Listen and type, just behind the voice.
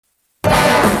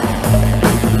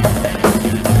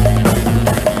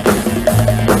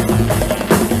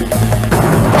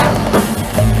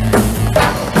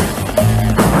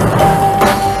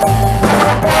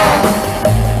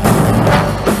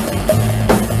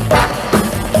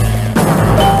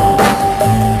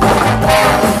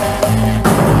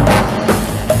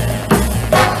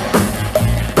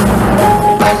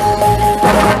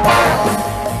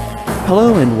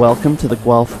welcome to the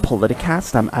Guelph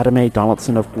Politicast. I'm Adam A.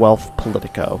 Donaldson of Guelph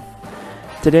Politico.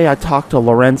 Today I talked to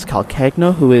Lorenz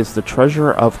Calcagno, who is the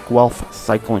treasurer of Guelph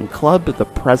Cycling Club, the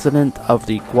president of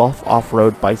the Guelph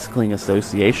Off-Road Bicycling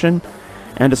Association,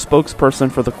 and a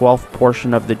spokesperson for the Guelph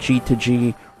portion of the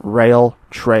G2G Rail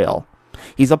Trail.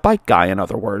 He's a bike guy, in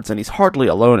other words, and he's hardly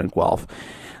alone in Guelph.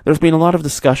 There's been a lot of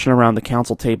discussion around the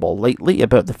council table lately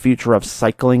about the future of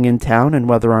cycling in town and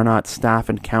whether or not staff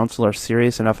and council are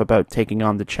serious enough about taking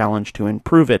on the challenge to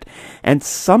improve it, and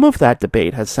some of that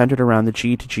debate has centered around the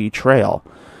G2G trail.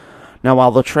 Now, while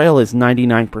the trail is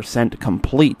 99%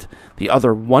 complete, the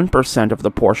other 1% of the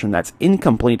portion that's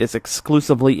incomplete is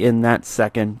exclusively in that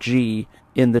second G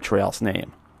in the trail's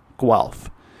name, Guelph.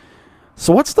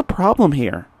 So what's the problem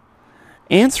here?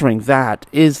 Answering that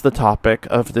is the topic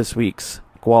of this week's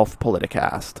Guelph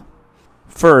Politicast.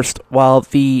 First, while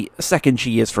the second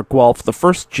G is for Guelph, the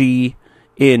first G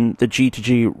in the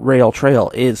G2G Rail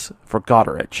Trail is for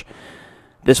Goderich.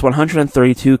 This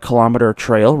 132-kilometer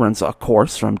trail runs a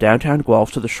course from downtown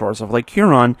Guelph to the shores of Lake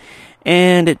Huron,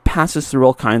 and it passes through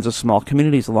all kinds of small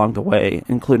communities along the way,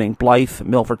 including Blythe,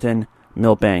 Milverton,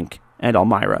 Millbank, and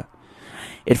Elmira.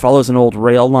 It follows an old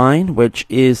rail line, which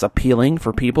is appealing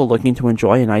for people looking to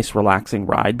enjoy a nice, relaxing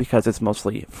ride because it's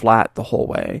mostly flat the whole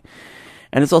way.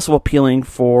 And it's also appealing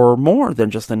for more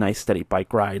than just a nice, steady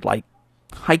bike ride, like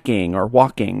hiking or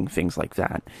walking, things like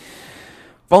that.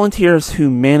 Volunteers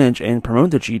who manage and promote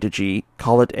the G2G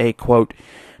call it a, quote,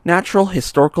 natural,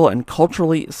 historical, and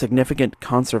culturally significant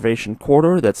conservation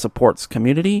corridor that supports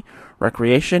community,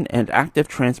 recreation, and active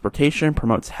transportation,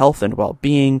 promotes health and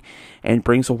well-being, and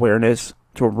brings awareness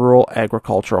to rural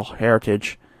agricultural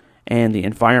heritage and the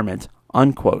environment,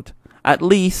 unquote. At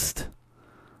least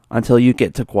until you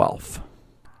get to Guelph.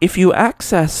 If you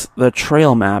access the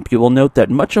trail map, you will note that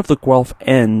much of the Guelph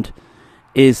end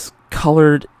is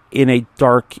colored in a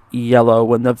dark yellow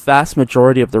when the vast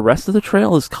majority of the rest of the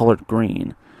trail is colored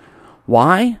green.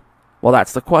 Why? Well,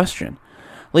 that's the question.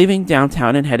 Leaving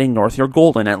downtown and heading north, you're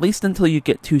golden, at least until you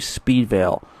get to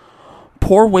Speedvale.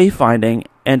 Poor wayfinding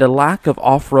and a lack of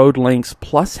off-road links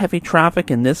plus heavy traffic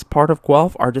in this part of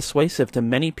Guelph are dissuasive to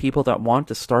many people that want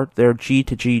to start their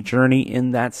G2G journey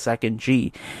in that second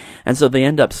G, and so they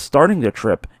end up starting their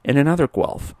trip in another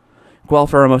Guelph.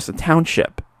 Guelph Aramosa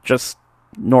Township, just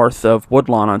north of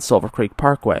Woodlawn on Silver Creek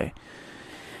Parkway.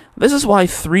 This is why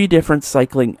 3 different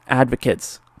cycling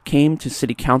advocates came to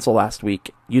City Council last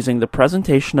week using the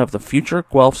presentation of the future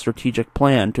Guelph strategic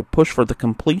plan to push for the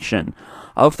completion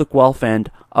of the Guelph end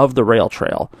of the rail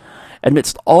trail.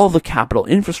 Amidst all the capital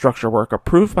infrastructure work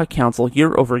approved by Council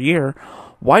year over year,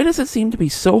 why does it seem to be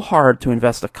so hard to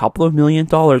invest a couple of $1 million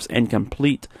and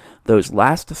complete those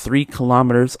last 3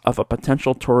 kilometers of a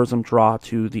potential tourism draw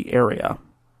to the area?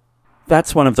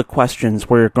 That's one of the questions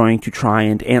we're going to try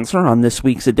and answer on this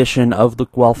week's edition of the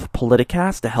Guelph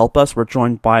Politicast. To help us, we're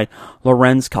joined by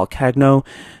Lorenz Calcagno,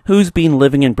 who's been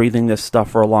living and breathing this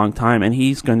stuff for a long time, and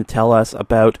he's going to tell us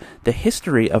about the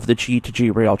history of the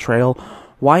G2G Rail Trail,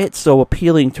 why it's so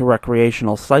appealing to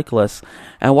recreational cyclists,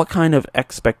 and what kind of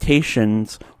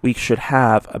expectations we should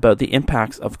have about the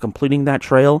impacts of completing that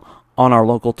trail on our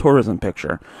local tourism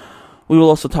picture. We will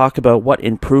also talk about what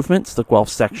improvements the Guelph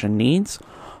section needs,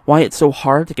 why it's so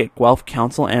hard to get Guelph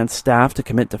Council and staff to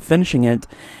commit to finishing it,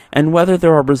 and whether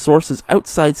there are resources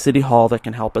outside City Hall that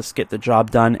can help us get the job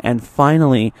done. And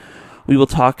finally, we will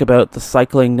talk about the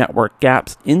cycling network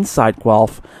gaps inside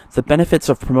Guelph, the benefits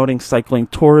of promoting cycling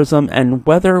tourism, and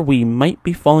whether we might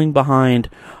be falling behind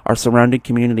our surrounding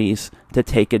communities to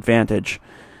take advantage.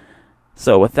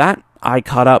 So with that, I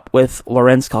caught up with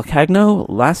Lorenz Calcagno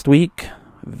last week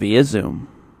via Zoom.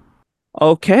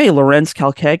 Okay, Lorenz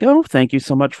Calcagno, thank you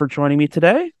so much for joining me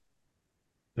today.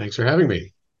 Thanks for having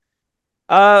me.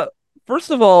 First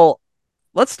of all,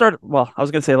 let's start at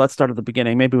the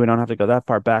beginning. Maybe we don't have to go that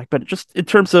far back, but just in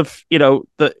terms of,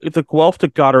 the Guelph to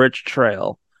Goderich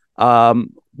Trail,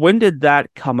 when did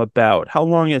that come about? How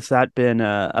long has that been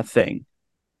a thing?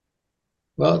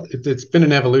 Well, it's been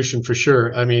an evolution for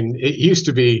sure. I mean, it used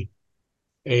to be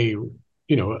a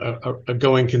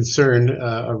going concern,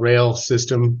 a rail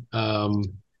system.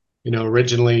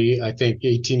 Originally, I think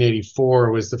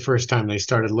 1884 was the first time they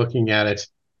started looking at it,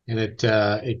 and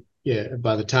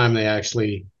by the time they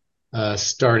actually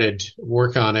started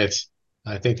work on it,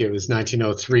 I think it was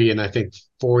 1903, and I think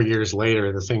 4 years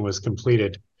later the thing was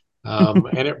completed,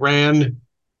 and it ran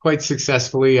quite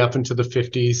successfully up into the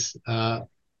 50s,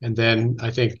 and then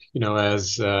I think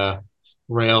as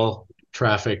rail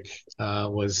traffic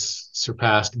was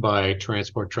surpassed by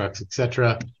transport trucks,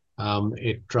 etc.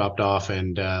 It dropped off,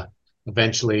 and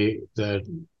eventually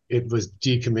it was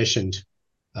decommissioned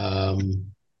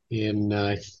in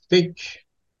I think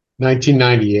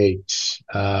 1998,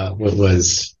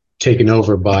 was taken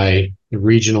over by the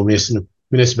regional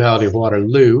municipality of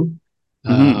Waterloo.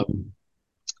 Hmm. Um,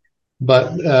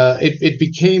 but it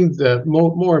became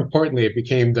more importantly, it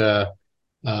became the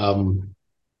um,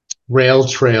 rail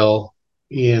trail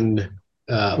in,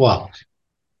 well,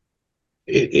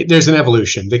 there's an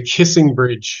evolution. The Kissing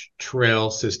Bridge Trail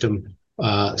system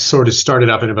sort of started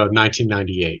up in about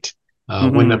 1998,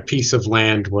 when the Hmm. piece of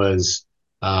land was,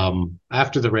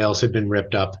 after the rails had been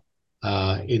ripped up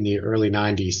in the early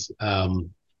 90s.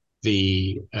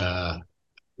 The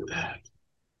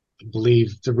I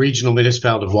believe the regional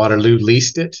municipality of Waterloo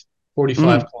leased it,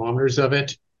 45 Hmm. kilometers of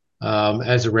it,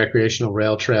 as a recreational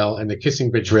rail trail. And the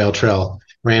Kissing Bridge Rail Trail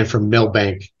ran from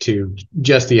Millbank to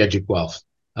just the edge of Guelph,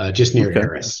 just near Okay.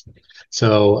 Harris.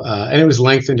 So, and it was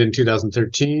lengthened in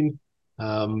 2013.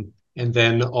 And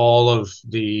then all of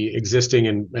the existing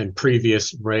and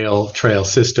previous rail trail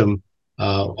system,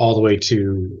 all the way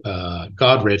to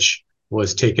Godrich,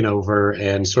 was taken over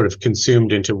and sort of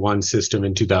consumed into one system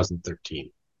in 2013.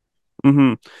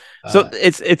 Hmm. So Uh,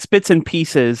 it's bits and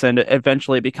pieces, and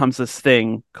eventually it becomes this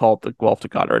thing called the Guelph to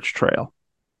Goderich Trail.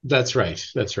 that's right.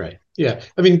 That's right. Yeah.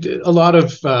 I mean, a lot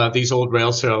of these old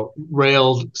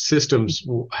rail systems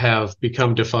have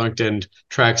become defunct, and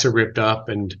tracks are ripped up,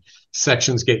 and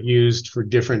sections get used for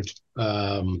different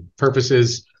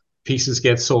purposes. Pieces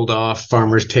get sold off.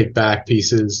 Farmers take back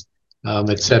pieces,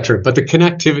 etc. But the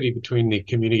connectivity between the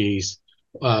communities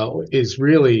is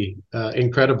really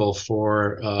incredible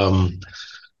for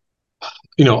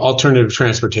alternative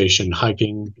transportation,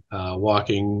 hiking,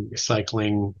 walking,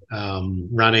 cycling,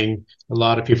 running. A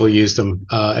lot of people use them,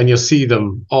 and you'll see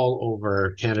them all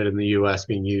over Canada and the US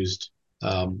being used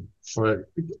for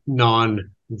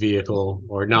non-vehicle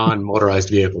or non-motorized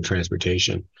vehicle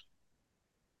transportation.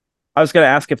 I was going to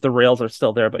ask if the rails are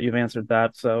still there, but you've answered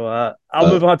that. So I'll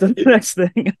Uh, move on to the next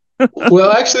thing.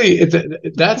 Well, actually,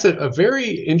 that's a very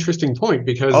interesting point, Oh,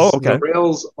 because the okay.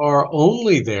 rails are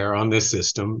only there on this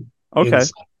system Okay.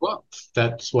 inside Guelph.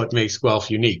 That's what makes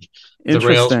Guelph unique. The rails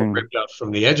were Interesting. ripped up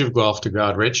from the edge of Guelph to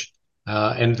Godrich,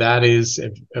 and that is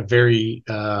a very,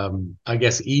 I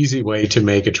guess, easy way to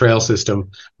make a trail system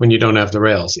when you don't have the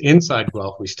rails. Inside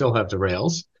Guelph, we still have the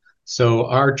rails, so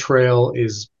our trail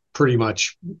is pretty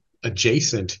much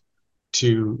adjacent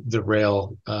to the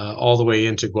rail all the way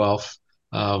into Guelph.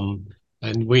 Um,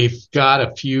 and we've got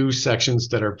a few sections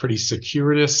that are pretty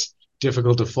circuitous,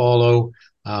 difficult to follow,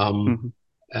 um, Hmm.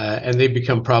 and they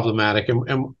become problematic.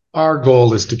 And our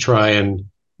goal is to try and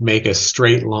make a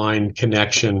straight line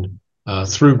connection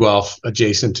through Guelph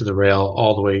adjacent to the rail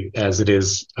all the way as it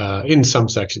is in some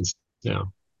sections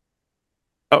now.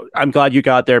 Oh, I'm glad you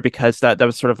got there because that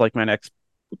was sort of like my next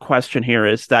question here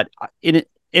is that in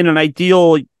an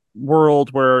ideal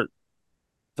world where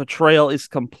the trail is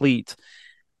complete,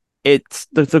 it's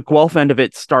the Guelph end of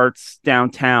it starts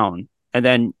downtown and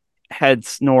then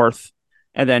heads north,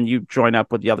 and then you join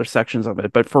up with the other sections of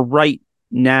it. But for right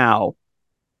now,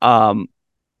 um,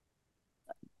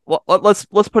 let's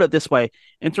put it this way: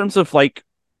 in terms of like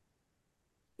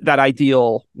that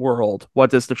ideal world, what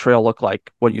does the trail look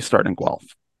like when you start in Guelph?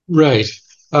 Right.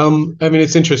 I mean,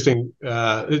 it's interesting.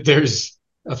 There's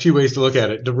a few ways to look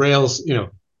at it. The rails,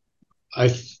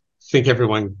 I think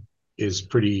everyone is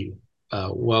pretty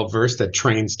well versed that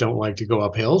trains don't like to go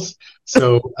up hills,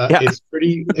 so Yeah.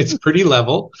 it's pretty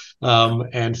level,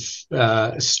 and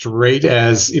straight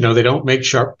as they don't make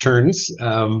sharp turns.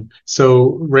 So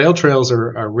rail trails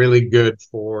are really good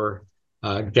for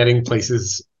getting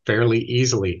places fairly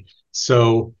easily.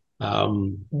 So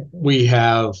we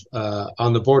have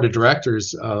on the board of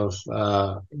directors of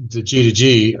the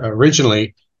G2G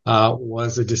originally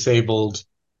was a disabled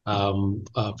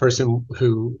person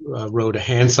who rode a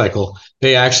hand cycle.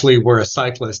 They actually were a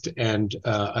cyclist and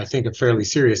I think a fairly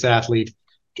serious athlete,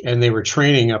 and they were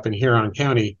training up in Huron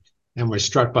County and were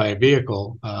struck by a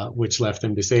vehicle, which left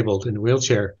them disabled in a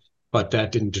wheelchair. But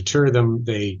that didn't deter them.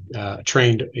 They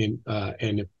trained in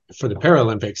for the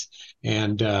Paralympics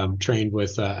and trained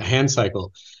with a hand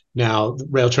cycle. Now,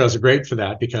 rail trails are great for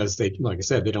that because they, like I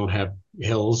said, they don't have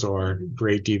hills or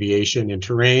great deviation in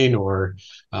terrain or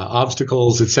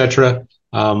obstacles, etc.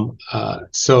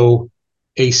 So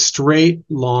a straight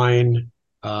line,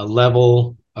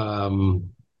 level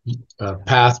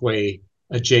pathway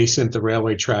adjacent the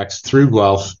railway tracks through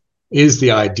Guelph is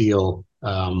the ideal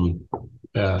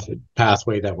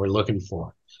pathway that we're looking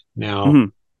for. Now, Hmm.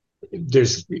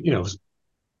 there's,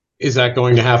 is that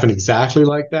going to happen exactly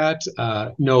like that?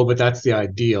 No, but that's the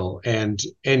ideal. And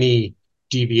any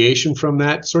deviation from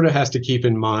that sort of has to keep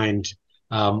in mind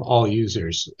all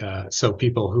users. So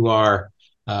people who are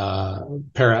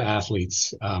para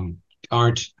athletes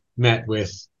aren't met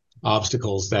with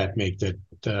obstacles that make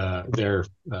their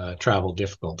travel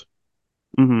difficult.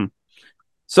 Hmm.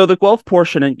 So the Guelph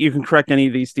portion, and you can correct any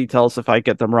of these details if I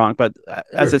get them wrong, but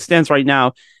as it Sure. stands right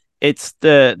now, it's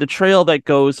the trail that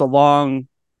goes along,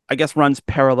 I guess, runs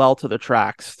parallel to the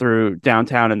tracks through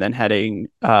downtown and then heading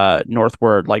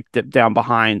northward, like down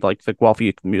behind like the Guelph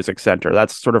Youth Music Center.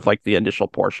 That's sort of like the initial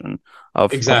portion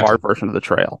of our Exactly. version of the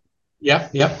trail.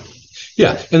 Yep. Yep.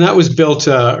 Yeah, and that was built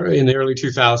in the early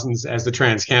 2000s as the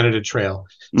Trans-Canada Trail.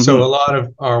 So Hmm. a lot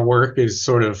of our work is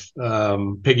sort of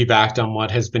piggybacked on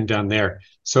what has been done there.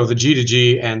 So the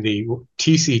G2G and the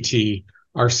TCT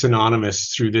are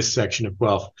synonymous through this section of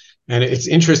Guelph. And it's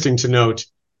interesting to note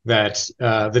that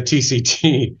the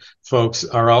TCT folks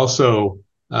are also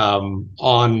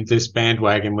on this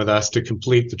bandwagon with us to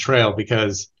complete the trail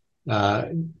because uh,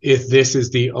 if this is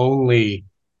the only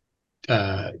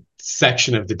uh,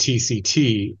 section of the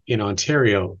TCT in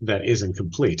Ontario that isn't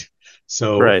complete.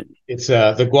 So Right. it's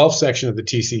the Guelph section of the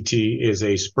TCT is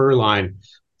a spur line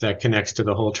that connects to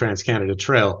the whole Trans Canada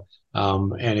Trail,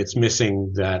 and it's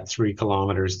missing that 3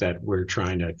 kilometers that we're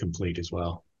trying to complete as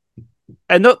well.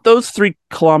 And those 3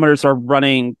 kilometers are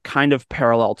running kind of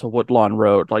parallel to Woodlawn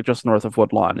Road, like just north of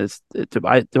Woodlawn. Do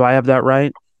I have that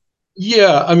right?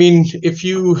 Yeah, I mean, if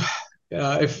you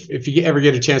ever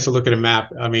get a chance to look at a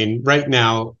map, I mean, right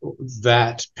now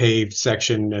that paved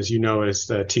section, as you know, is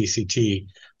the TCT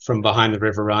from behind the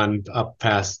River Run up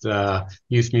past the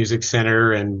Youth Music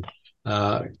Center and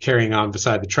carrying on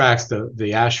beside the tracks,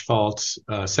 the asphalt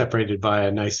separated by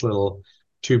a nice little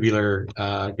tubular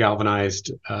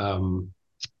galvanized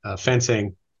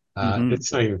fencing. Hmm.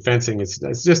 It's not even fencing; it's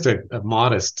just a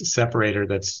modest separator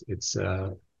that's it's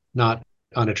not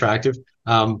unattractive.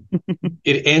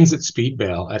 It ends at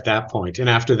Speedvale at that point, and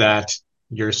after that,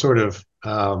 you're sort of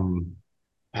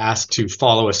asked to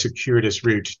follow a circuitous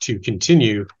route to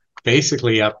continue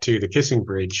basically up to the Kissing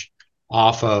Bridge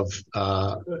off of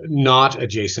not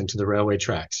adjacent to the railway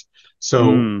tracks. So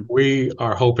Mm. we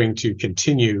are hoping to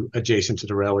continue adjacent to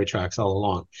the railway tracks all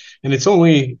along, and it's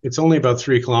only about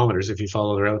 3 kilometers if you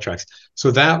follow the railway tracks.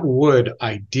 So that would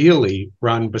ideally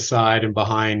run beside and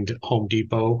behind Home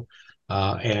Depot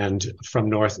and from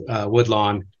North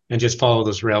Woodlawn and just follow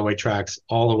those railway tracks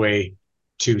all the way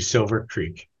to Silver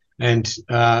Creek. And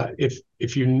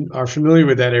if you are familiar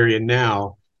with that area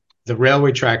now, the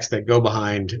railway tracks that go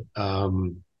behind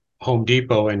Home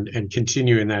Depot and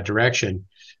continue in that direction,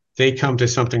 they come to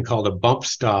something called a bump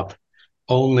stop,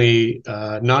 only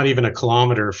not even a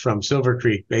kilometer from Silver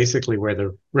Creek, basically where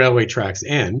the railway tracks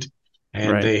end.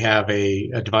 And Right. they have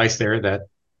a device there that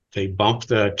they bump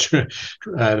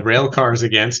the rail cars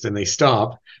against and they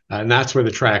stop. And that's where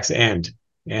the tracks end.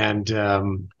 And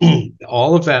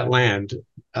all of that land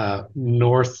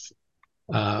north,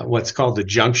 what's called the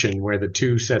junction, where the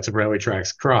two sets of railway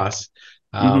tracks cross,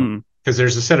 Hmm. because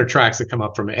there's a set of tracks that come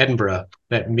up from Edinburgh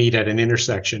that meet at an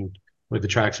intersection with the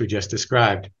tracks we just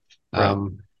described. Right.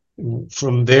 Um,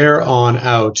 from there on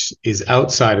out is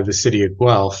outside of the city of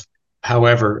Guelph,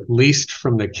 however, leased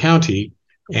from the county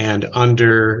and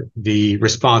under the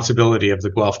responsibility of the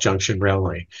Guelph Junction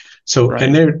Railway. So,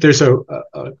 and Right. there's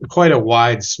quite a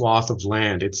wide swath of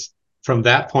land. It's from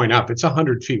that point up, it's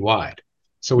 100 feet wide.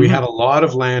 So we Hmm. have a lot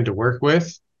of land to work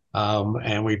with,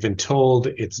 and we've been told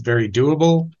it's very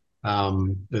doable.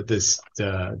 That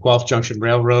the Guelph Junction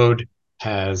Railroad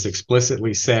has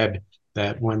explicitly said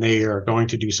that when they are going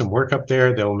to do some work up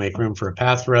there, they'll make room for a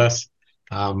path for us.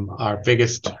 Our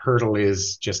biggest hurdle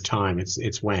is just time.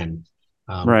 It's when.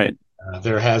 And Right.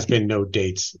 there has been no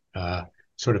dates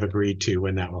sort of agreed to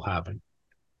when that will happen.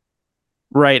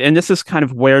 Right. And this is kind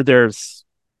of where there's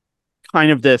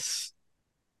kind of this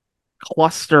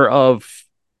cluster of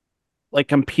like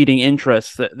competing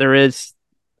interests. That there is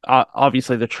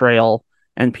obviously the trail,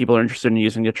 and people are interested in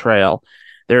using the trail.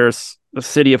 There's the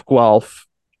city of Guelph,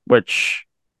 which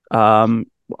um,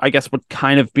 I guess would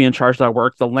kind of be in charge of that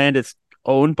work. The land is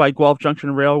owned by Guelph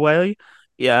Junction Railway.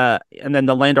 Yeah, and then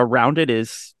the land around it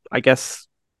is, I guess,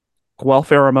 Guelph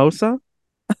Aramosa.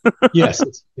 Yes,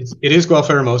 it is Guelph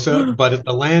Hermosa, but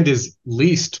the land is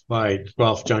leased by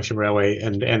Guelph Junction Railway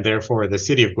and therefore the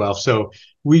city of Guelph. So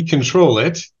we control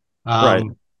it. Right.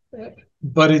 Um,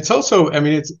 but it's also, I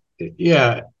mean,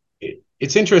 yeah,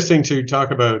 it's interesting to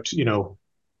talk about,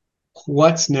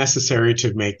 what's necessary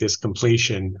to make this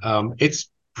completion. It's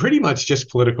pretty much just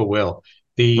political will.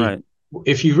 The Right.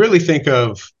 If you really think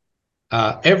of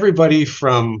everybody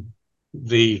from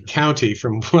the county,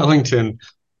 from Wellington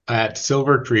at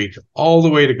Silver Creek all the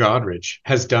way to Godrich,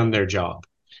 has done their job.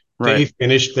 They Right.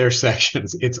 finished their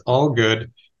sections. It's all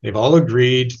good. They've all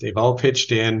agreed. They've all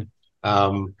pitched in.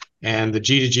 And the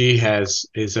G2G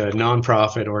is a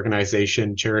nonprofit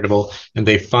organization, charitable, and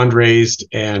they fundraised.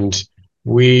 And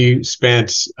we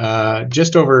spent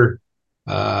just over,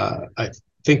 I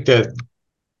think that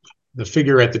the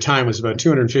figure at the time was about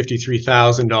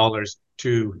 $253,000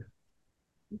 to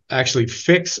actually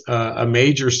fix a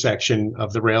major section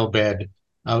of the rail bed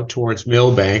out towards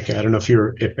Millbank. I don't know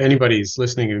if anybody's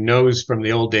listening who knows from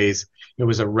the old days, it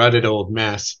was a rutted old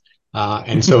mess.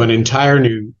 And so an entire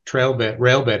new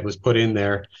rail bed was put in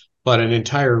there, but an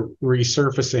entire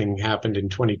resurfacing happened in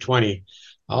 2020,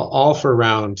 all for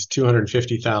around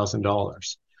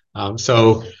 $250,000.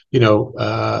 So,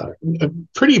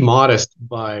 pretty modest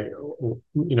by,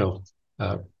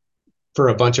 for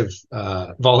a bunch of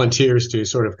volunteers to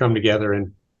sort of come together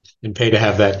and pay to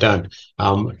have that done.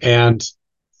 And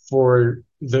for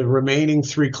the remaining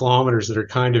 3 kilometers that are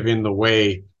kind of in the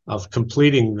way of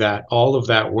completing all of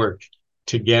that work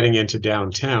to getting into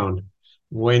downtown,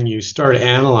 when you start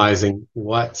analyzing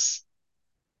what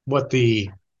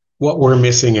we're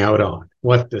missing out on,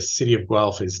 what the city of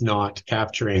Guelph is not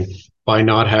capturing by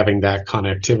not having that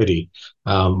connectivity,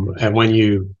 and when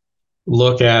you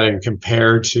look at and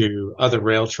compare to other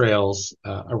rail trails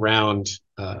around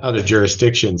other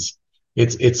jurisdictions,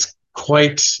 it's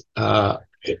quite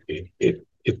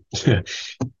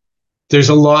there's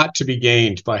a lot to be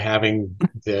gained by having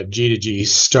the G2G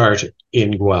start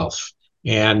in Guelph.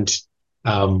 And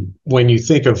when you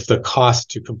think of the cost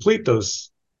to complete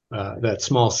that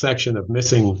small section of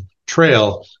missing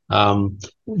trail,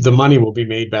 the money will be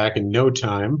made back in no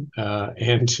time,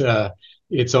 and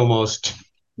it's almost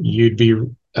you'd be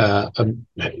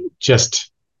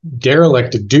just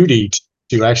derelict of duty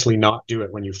to actually not do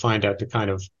it when you find out the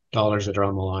kind of dollars that are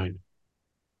on the line.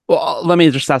 Well, let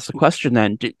me just ask the question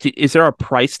then. Is there a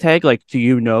price tag? Like, do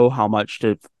you know how much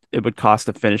it would cost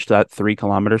to finish that 3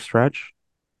 kilometer stretch?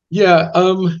 Yeah,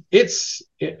 it's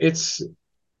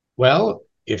well,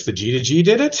 if the G2G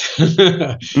did it,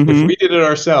 if Mm-hmm. we did it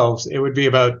ourselves, it would be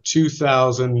about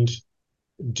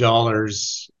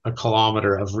 $2,000 a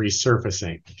kilometer of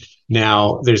resurfacing.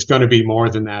 Now, there's going to be more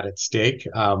than that at stake.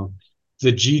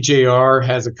 The GJR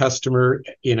has a customer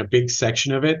in a big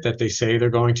section of it that they say they're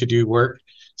going to do work.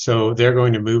 So they're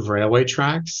going to move railway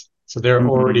tracks. So they're Mm-hmm.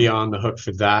 already on the hook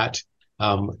for that.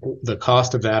 The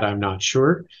cost of that, I'm not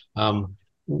sure.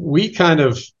 We kind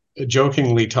of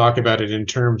jokingly talk about it in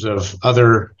terms of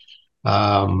other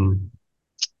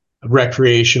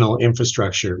recreational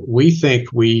infrastructure. We think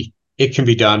it can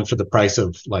be done for the price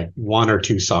of like 1 or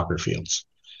 2 soccer fields.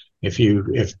 If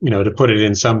to put it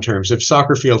in some terms, if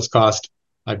soccer fields cost,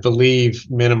 I believe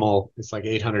minimal, it's like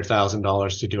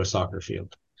 $800,000 to do a soccer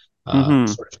field, Mm-hmm.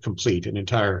 sort of complete an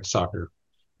entire soccer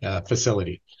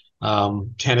facility.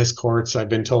 Tennis courts, I've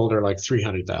been told, are like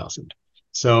 300,000.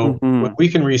 So when Mm-hmm. we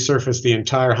can resurface the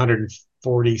entire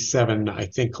 147, I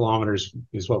think, kilometers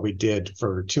is what we did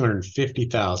for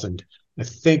 250,000. I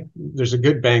think there's a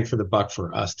good bang for the buck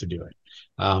for us to do it.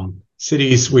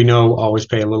 Cities, we know, always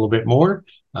pay a little bit more,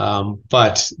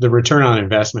 but the return on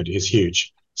investment is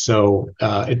huge. So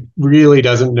it really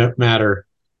doesn't matter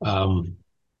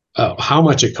how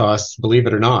much it costs, believe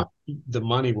it or not, the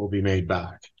money will be made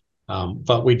back.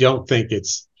 But we don't think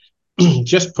it's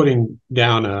just putting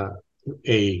down a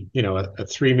 3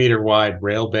 meter wide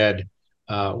rail bed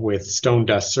with stone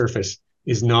dust surface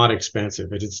is not expensive.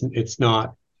 It's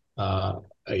not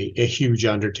a huge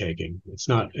undertaking. It's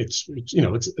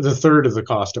the third of the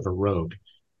cost of a road.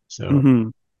 So Mm-hmm.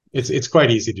 it's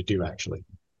quite easy to do, actually.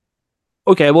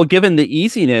 Okay, well, given the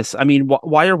easiness, I mean,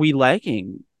 why are we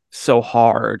lagging so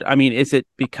hard? I mean, is it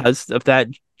because of that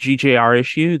GJR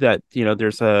issue that,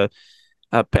 there's a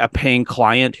paying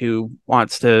client who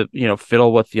wants to,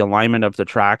 fiddle with the alignment of the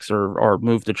tracks or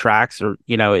move the tracks, or,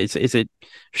 is it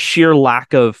sheer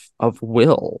lack of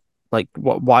will? Like,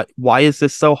 why is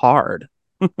this so hard?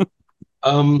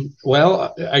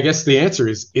 Well, I guess the answer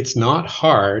is it's not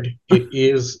hard. It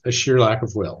is a sheer lack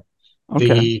of will.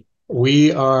 Okay.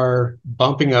 We are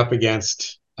bumping up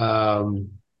against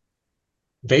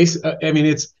base. I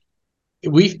mean,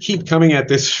 we keep coming at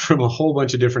this from a whole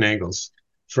bunch of different angles,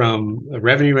 from a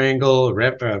revenue angle,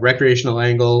 recreational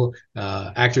angle,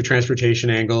 active transportation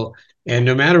angle. And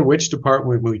no matter which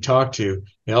department we talk to,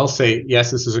 they all say,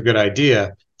 yes, this is a good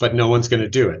idea, but no one's going to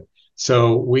do it.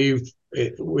 So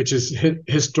which is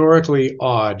historically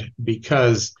odd,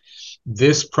 because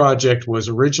this project was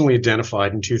originally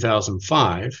identified in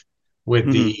 2005 with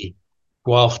Hmm. the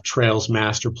Guelph Trails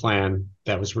Master Plan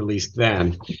that was released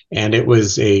then. And it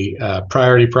was a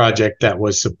priority project that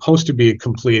was supposed to be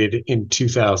completed in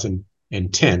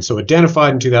 2010. So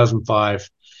identified in 2005,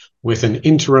 with an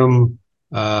interim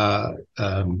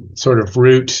sort of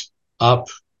route up,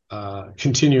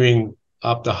 continuing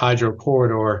up the hydro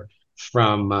corridor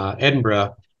from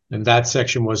Edinburgh, and that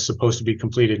section was supposed to be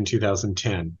completed in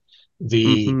 2010.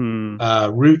 The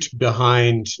Mm-hmm. route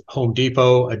behind Home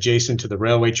Depot, adjacent to the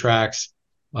railway tracks,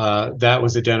 that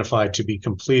was identified to be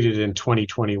completed in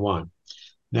 2021.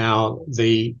 Now,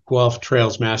 the Guelph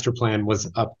Trails Master Plan was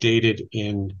updated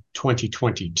in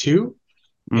 2022,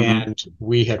 Mm-hmm. and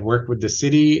we had worked with the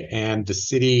city, and the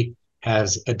city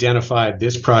has identified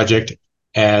this project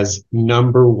as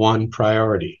number one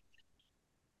priority.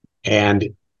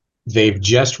 And they've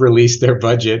just released their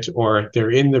budget, or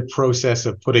they're in the process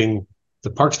of putting, the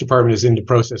Parks Department is in the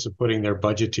process of putting their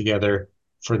budget together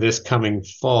for this coming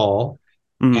fall,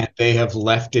 Mm-hmm. and they have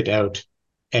left it out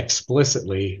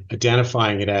explicitly,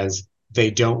 identifying it as they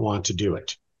don't want to do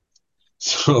it.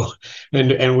 So,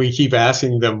 and we keep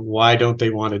asking them why don't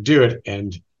they want to do it,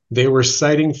 and they were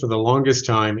citing for the longest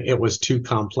time it was too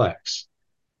complex,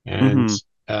 and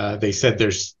Mm-hmm. they said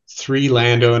there's three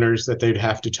landowners that they'd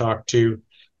have to talk to,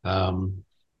 um,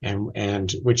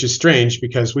 and which is strange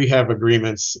because we have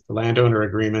agreements, landowner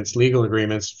agreements, legal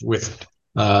agreements with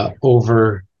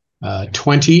over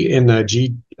 20 in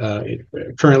the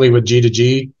currently with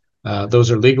G2G. Those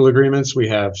are legal agreements. We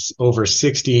have over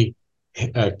 60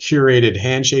 curated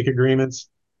handshake agreements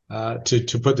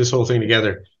to put this whole thing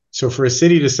together. So for a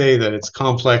city to say that it's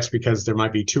complex because there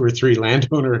might be two or three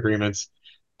landowner agreements,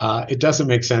 it doesn't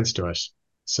make sense to us.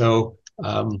 So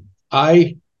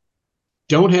I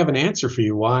don't have an answer for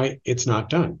you why it's not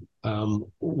done.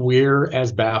 We're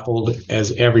as baffled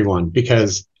as everyone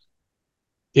because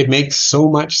it makes so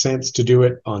much sense to do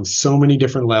it on so many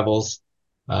different levels.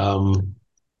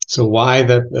 So why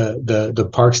the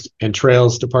Parks and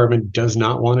Trails Department does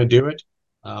not want to do it,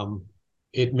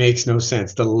 it makes no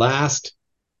sense. The last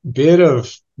bit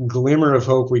of glimmer of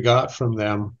hope we got from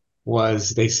them was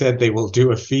they said they will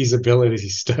do a feasibility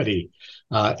study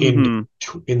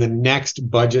Mm-hmm. in the next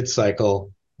budget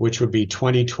cycle, which would be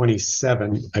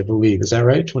 2027, I believe. Is that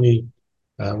right?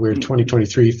 We're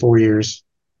 2023, 4 years.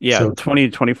 Yeah, So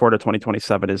 2024 to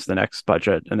 2027 is the next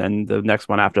budget, and then the next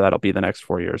one after that'll be the next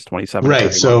 4 years, 27 to right.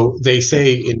 31. So they Yeah.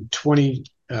 say in 20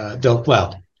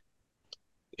 well,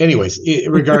 anyways,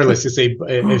 regardless, it's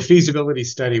a feasibility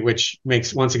study, which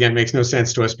once again makes no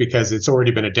sense to us because it's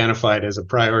already been identified as a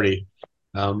priority,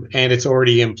 and it's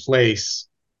already in place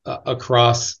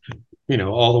across,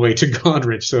 all the way to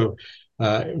Godrich. So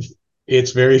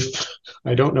it's very,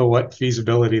 I don't know what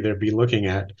feasibility they'd be looking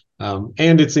at,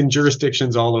 and it's in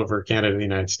jurisdictions all over Canada, the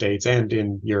United States, and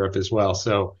in Europe as well.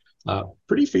 So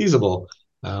pretty feasible.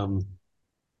 Um,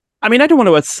 I mean, I don't want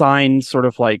to assign sort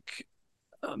of like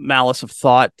malice of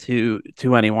thought to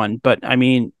anyone, but I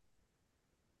mean,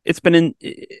 it's been in,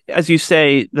 as you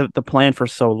say, the plan for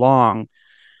so long.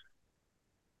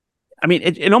 I mean,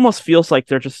 it almost feels like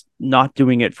they're just not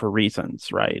doing it for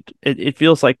reasons, right? It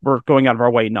feels like we're going out of our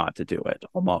way not to do it,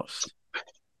 almost.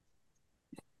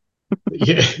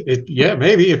 yeah,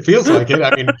 maybe it feels like it.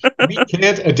 I mean, we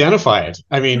can't identify it.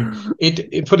 I mean,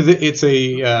 it's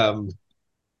a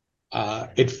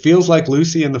it feels like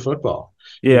Lucy in the football.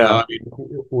 Yeah, I mean,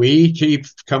 we keep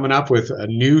coming up with a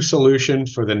new solution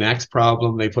for the next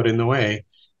problem they put in the way,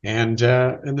 and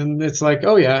then it's like,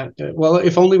 oh yeah, well,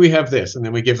 if only we have this, and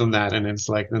then we give them that, and it's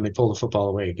like then they pull the football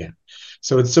away again.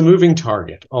 So it's a moving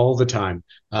target all the time.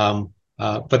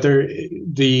 But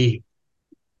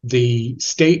the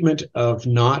statement of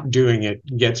not doing it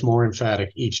gets more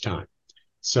emphatic each time.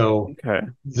 So, okay.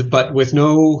 but with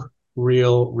no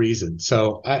real reason.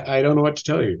 So I don't know what to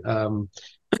tell you.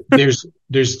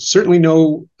 There's certainly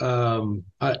no.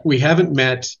 We haven't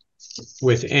met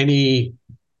with any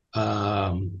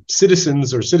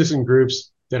citizens or citizen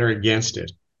groups that are against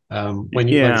it. Like I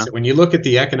Yeah, said, when you look at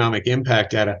the economic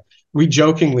impact data, we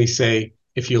jokingly say,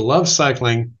 if you love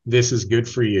cycling, this is good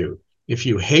for you. If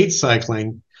you hate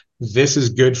cycling, this is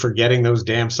good for getting those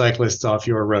damn cyclists off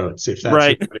your roads, if that's your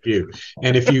right. point of view.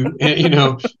 And if you,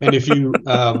 and if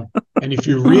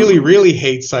you really, really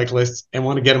hate cyclists and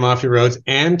want to get them off your roads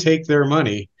and take their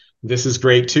money, this is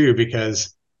great too,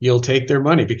 because you'll take their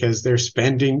money because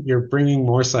you're bringing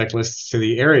more cyclists to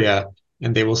the area,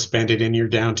 and they will spend it in your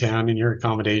downtown, in your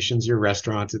accommodations, your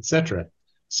restaurants, etc.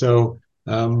 So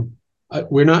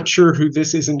we're not sure who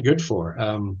this isn't good for.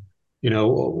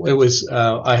 It was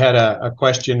I had a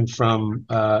question from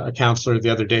a counselor the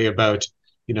other day about,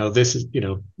 this is,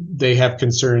 they have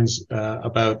concerns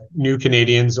about new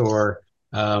Canadians or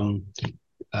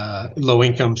low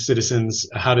income citizens.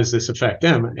 How does this affect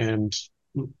them? And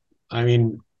I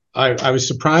mean, I was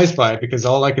surprised by it because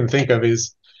all I can think of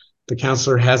is the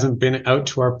councillor hasn't been out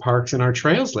to our parks and our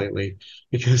trails lately,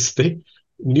 because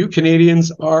new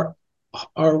Canadians are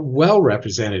well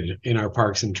represented in our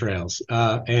parks and trails,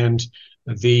 and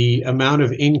the amount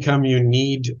of income you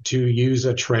need to use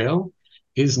a trail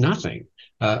is nothing.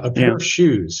 A pair Yeah. of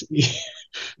shoes,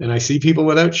 and I see people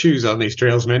without shoes on these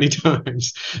trails many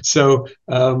times. So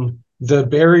the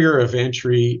barrier of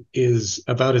entry is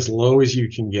about as low as you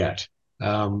can get.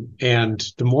 And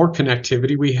the more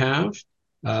connectivity we have,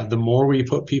 the more we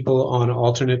put people on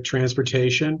alternate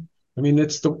transportation. I mean,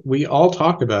 we all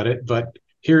talk about it, but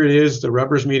here it is, the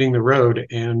rubber's meeting the road,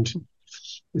 and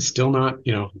it's still not,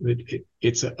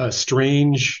 it's a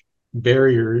strange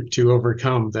barrier to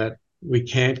overcome that we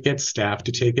can't get staff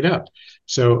to take it up.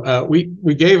 So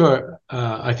we gave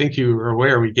I think you are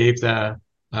aware, we gave the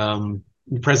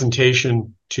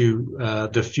presentation to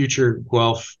the future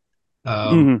Guelph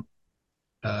Hmm.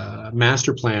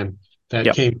 master plan that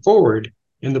Yep. came forward.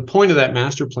 And the point of that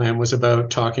master plan was about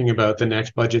talking about the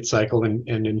next budget cycle and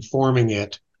informing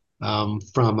it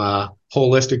from a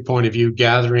holistic point of view,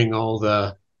 gathering all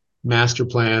the master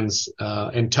plans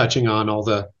and touching on all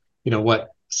the, what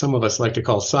some of us like to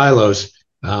call silos,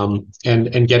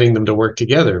 and getting them to work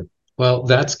together. Well,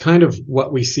 that's kind of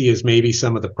what we see as maybe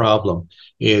some of the problem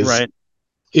is, Right.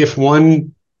 if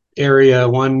one area,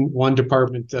 one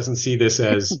department doesn't see this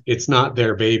as, it's not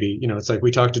their baby. It's like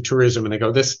we talk to tourism and they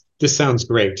go, this sounds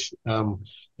great.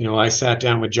 I sat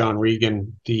down with John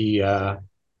Regan, the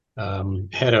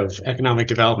head of economic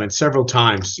development, several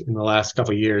times in the last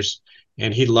couple of years,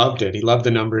 and he loved it. He loved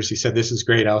the numbers. He said, this is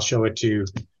great, I'll show it to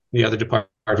the other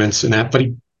departments and that. But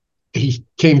he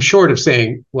came short of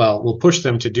saying, well, we'll push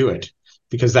them to do it,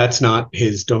 because that's not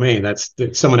his domain. That's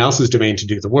someone else's domain to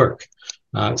do the work.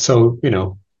 I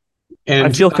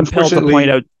And feel compelled to point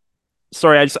unfortunately, out.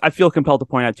 Sorry, I feel compelled to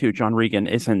point out too. John Regan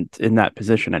isn't in that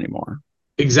position anymore.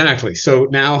 exactly. So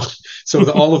now,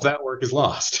 all of that work is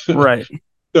lost. Right.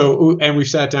 So, and we've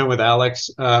sat down with Alex,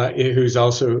 who's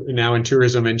also now in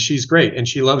tourism, and she's great and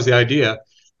she loves the idea,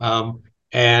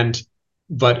 and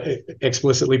but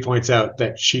explicitly points out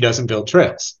that she doesn't build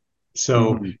trails.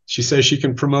 So Hmm. she says she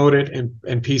can promote it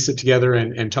and piece it together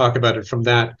and talk about it from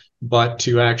that, but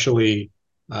to actually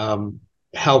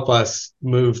help us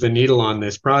move the needle on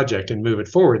this project and move it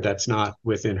forward, that's not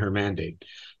within her mandate.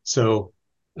 So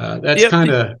that's Yep. kind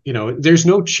of, there's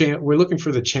no we're looking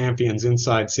for the champions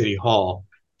inside City Hall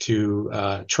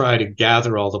to try to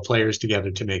gather all the players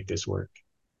together to make this work.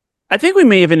 I think we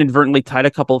may have inadvertently tied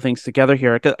a couple of things together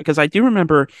here, because I do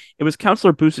remember it was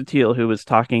Councillor Busuttil who was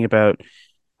talking about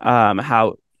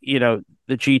how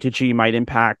the G2G might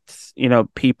impact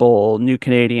people, new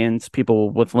Canadians, people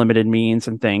with limited means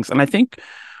and things. And I think,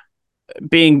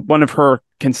 being one of her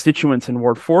constituents in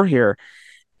Ward 4 here,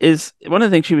 is one of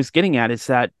the things she was getting at is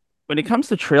that when it comes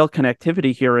to trail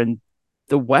connectivity here in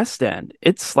the West End,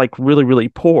 it's like really, really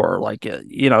poor. Like,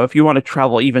 if you want to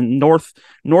travel even north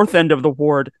end of the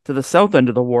ward to the south end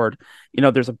of the ward,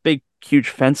 there's a big, huge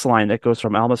fence line that goes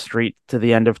from Alma Street to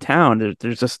the end of town.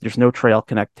 There's no trail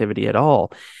connectivity at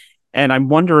all. And I'm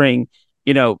wondering,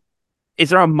 is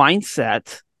there a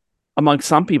mindset among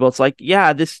some people? It's like,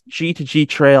 yeah, this G2G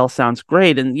trail sounds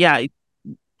great, and yeah, it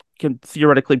can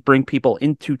theoretically bring people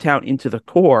into town, into the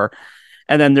core.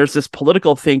 And then there's this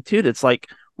political thing too that's like,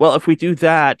 well, if we do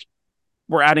that,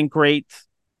 we're adding great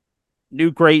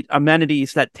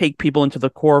amenities that take people into the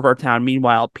core of our town.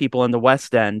 Meanwhile, people in the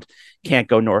West End can't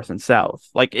go north and south.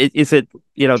 Like, is it,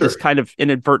 this Sure. kind of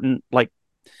inadvertent, like,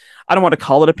 I don't want to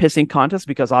call it a pissing contest,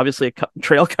 because obviously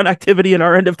trail connectivity in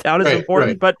our end of town is Right, important,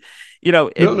 right. but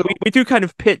No, no, we do kind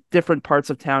of pit different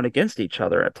parts of town against each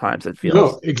other at times, it feels.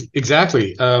 no,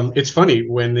 exactly. It's funny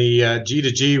when the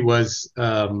G2G was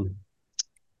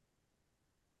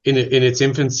in its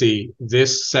infancy.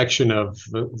 This section of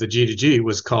the G2G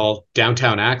was called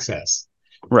Downtown Access,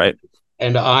 Right.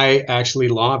 and I actually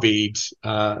lobbied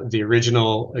the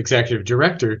original executive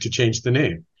director to change the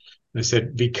name. I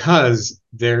said, because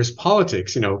there's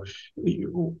politics. A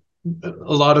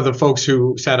lot of the folks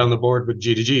who sat on the board with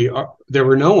G2G, there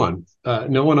were no one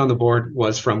on the board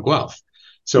was from Guelph.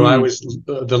 So I Mm. was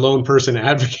the lone person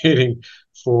advocating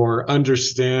for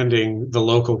understanding the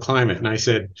local climate. And I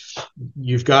said,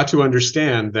 you've got to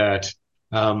understand that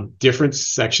different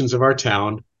sections of our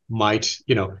town might,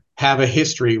 have a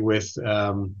history with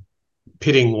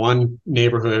pitting one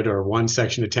neighborhood or one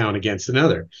section of town against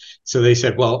another. So they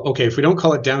said, well, okay, if we don't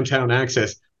call it downtown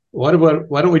access, why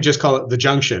don't we just call it the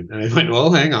Junction? And I went,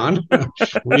 well, hang on.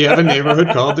 We have a neighborhood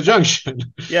called the Junction.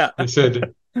 Yeah. I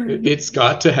said, it's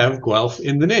got to have Guelph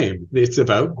in the name. It's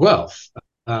about Guelph.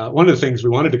 One of the things we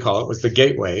wanted to call it was the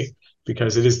Gateway,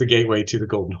 because it is the gateway to the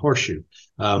Golden Horseshoe.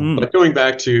 Mm. But going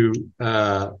back to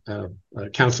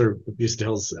Councillor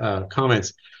Bustill's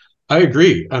comments, I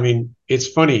agree. I mean, it's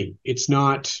funny. It's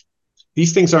not,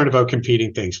 these things aren't about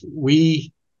competing things.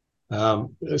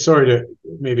 Sorry to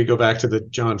maybe go back to the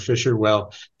John Fisher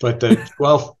well, but the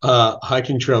Guelph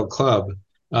Hiking Trail Club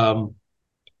um,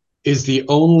 is the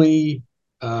only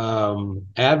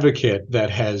advocate that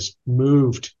has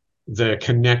moved the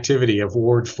connectivity of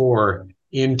Ward 4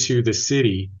 into the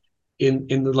city in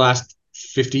the last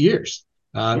 50 years.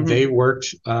 Hmm. They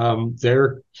worked,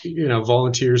 their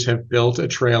volunteers have built a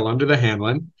trail under the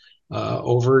Hanlon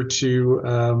over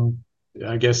to,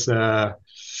 I guess,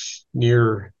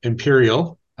 near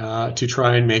Imperial to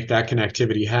try and make that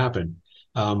connectivity happen.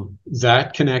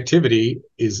 That connectivity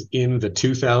is in the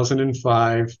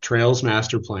 2005 Trails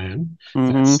Master Plan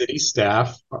that Hmm. city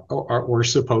staff were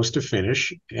supposed to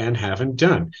finish and haven't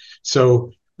done.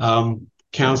 So,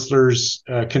 councillors'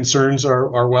 concerns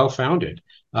are well founded,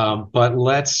 but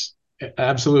let's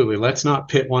not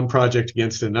pit one project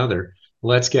against another.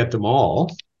 Let's get them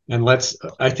all, and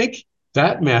I think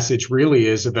that message really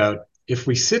is about if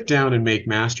we sit down and make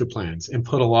master plans and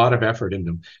put a lot of effort in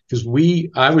them, because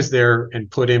I was there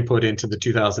and put input into the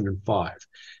 2005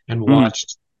 and Mm.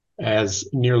 watched as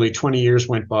nearly 20 years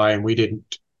went by and we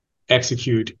didn't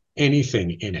execute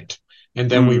anything in it. And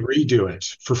then we Mm. redo it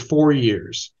for 4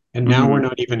 years. And now we're Hmm.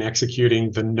 not even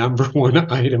executing the number one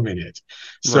item in it. Right.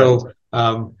 So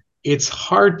it's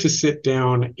hard to sit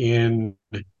down in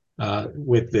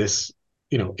with this,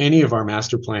 any of our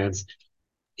master plans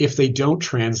if they don't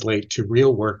translate to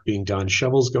real work being done,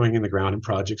 shovels going in the ground and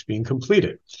projects being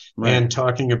completed, Right. and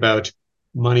talking about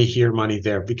money here, money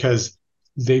there, because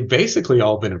they've basically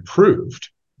all been approved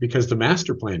because the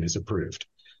master plan is approved.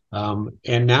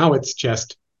 And now it's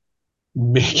just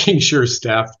making sure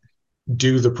staff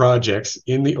do the projects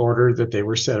in the order that they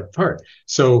were set apart.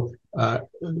 So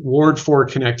Ward 4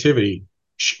 connectivity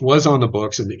was on the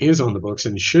books and is on the books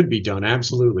and should be done,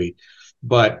 absolutely.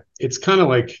 But it's kind of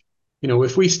like,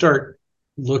 if we start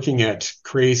looking at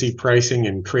crazy pricing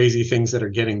and crazy things that are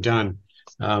getting done,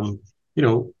 you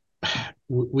know,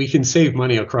 we can save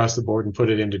money across the board and put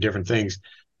it into different things.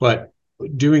 But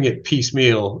doing it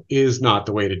piecemeal is not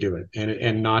the way to do it,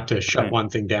 and not to shut Right. one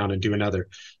thing down and do another.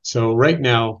 So right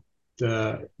now,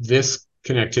 this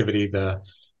connectivity, the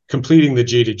completing the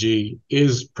G2G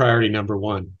is priority number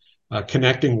one.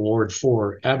 Connecting Ward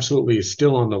 4 absolutely is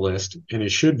still on the list and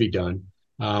it should be done.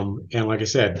 And like I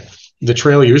said, the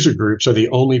trail user groups are the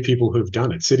only people who've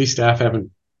done it. City staff haven't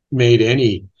made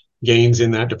any gains in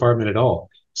that department at all.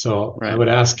 So I Right. would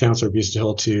ask Councillor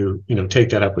Bustill to, take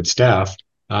that up with staff.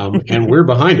 And we're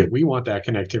behind it. We want that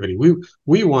connectivity.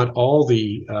 We want all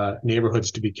the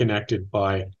neighborhoods to be connected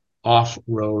by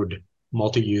off-road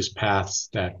multi-use paths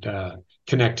that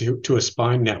connect to a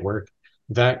spine network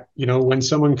that, when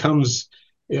someone comes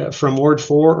from Ward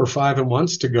 4 or 5 and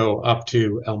wants to go up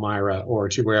to Elmira or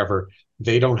to wherever,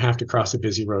 they don't have to cross a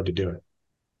busy road to do it.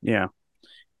 Yeah.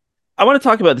 I want to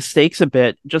talk about the stakes a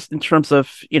bit, just in terms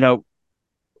of,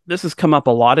 this has come up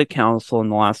a lot at council in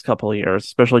the last couple of years,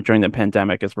 especially during the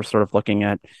pandemic, as we're sort of looking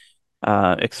at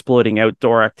exploiting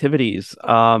outdoor activities,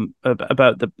 about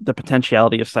the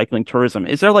potentiality of cycling tourism.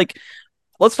 Is there like,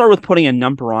 let's start with putting a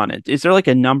number on it. Is there like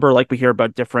a number, like we hear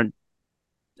about different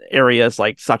areas,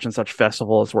 like such and such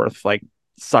festival is worth like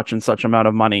such and such amount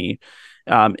of money?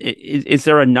 Is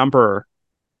there a number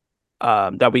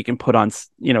that we can put on,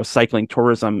 cycling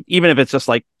tourism, even if it's just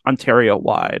like Ontario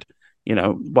wide?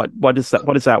 What is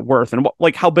that worth, and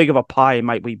like how big of a pie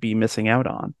might we be missing out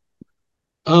on?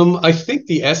 I think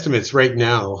the estimates right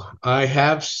now, I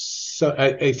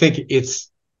think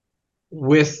it's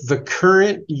with the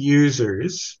current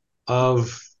users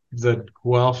of the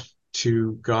Guelph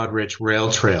to Godrich Rail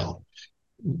Trail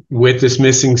with this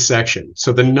missing section.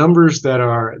 So the numbers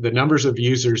of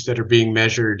users that are being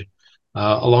measured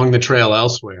along the trail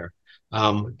elsewhere.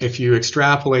 If you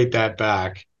extrapolate that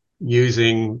back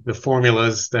using the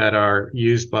formulas that are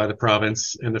used by the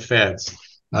province and the feds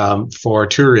for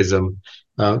tourism,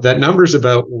 that number is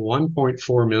about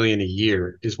 1.4 million a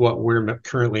year is what we're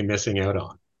currently missing out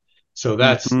on. So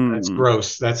that's Hmm.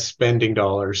 gross. That's spending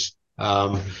dollars.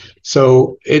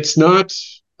 So it's not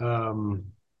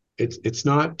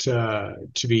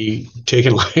to be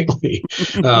taken lightly.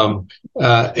 And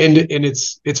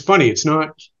it's funny. It's not.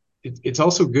 It's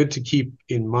also good to keep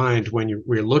in mind when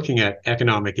we're looking at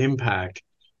economic impact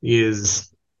is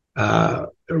a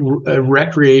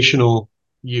recreational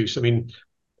use. I mean,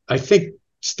 I think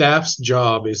staff's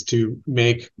job is to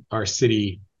make our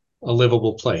city a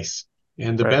livable place.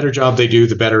 And the Right. better job they do,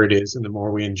 the better it is, and the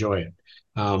more we enjoy it.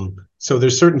 So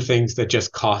there's certain things that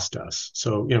just cost us.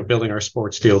 So, building our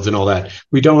sports fields and all that,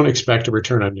 we don't expect a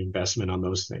return on investment on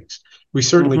those things. We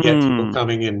certainly get people Mm-hmm.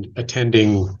 coming and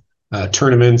attending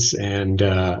tournaments and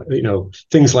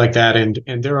things like that,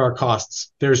 and there are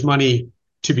costs. There's money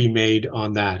to be made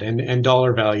on that, and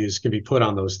dollar values can be put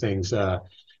on those things.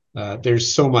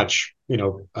 There's so much,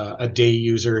 a day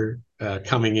user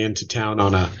coming into town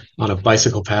on a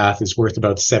bicycle path is worth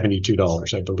about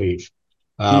 $72, I believe.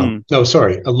 Mm. No,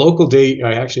 sorry, a local day.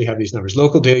 I actually have these numbers.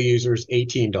 Local day users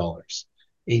 $18.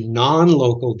 A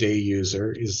non-local day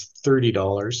user is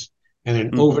 $30, and an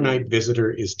Mm-hmm. overnight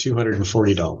visitor is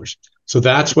 $240. So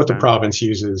that's what the Okay. province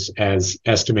uses as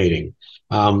estimating.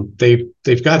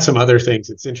 They've got some other things.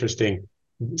 It's interesting.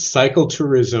 Cycle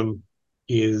tourism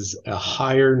is a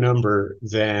higher number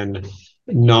than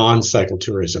non-cycle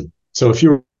tourism. So if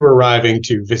you were arriving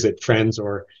to visit friends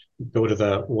or go to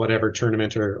the whatever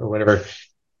tournament or whatever,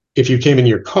 if you came in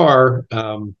your car,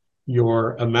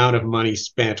 your amount of money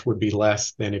spent would be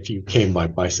less than if you came by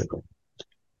bicycle.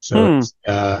 So Hmm. it's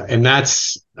and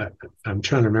that's I'm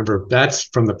trying to remember, that's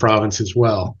from the province as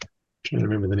well. I'm trying to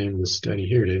remember the name of the study.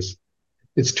 Here it is.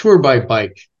 It's Tour by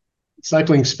Bike,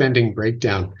 cycling spending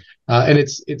breakdown. And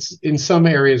it's in some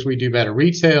areas we do better.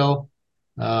 Retail,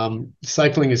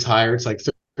 cycling is higher. It's like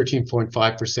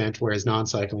 13.5%, whereas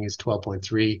non-cycling is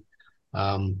 12.3.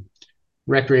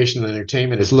 Recreation and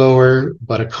entertainment is lower,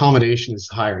 but accommodation is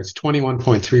higher. It's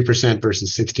 21.3%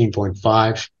 versus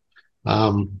 16.5.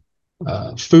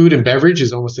 Food and beverage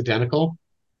is almost identical.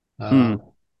 Uh, Hmm.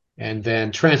 and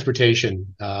then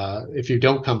transportation, if you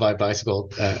don't come by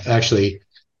bicycle, actually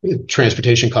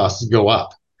transportation costs go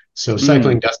up. So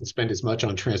cycling Mm. doesn't spend as much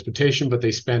on transportation, but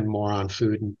they spend more on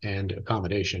food and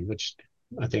accommodation, which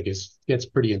I think gets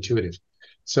pretty intuitive.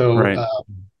 So Right.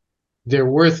 they're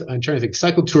worth, I'm trying to think,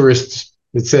 cycle tourists,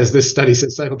 it says this study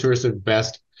says cycle tourists are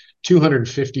best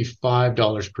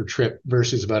 $255 per trip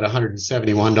versus about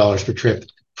 $171 per trip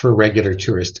for a regular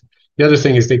tourist. The other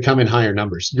thing is they come in higher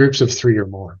numbers, groups of three or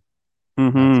more.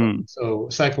 Mm-hmm. So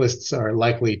cyclists are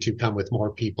likely to come with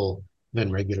more people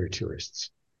than regular tourists.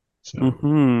 So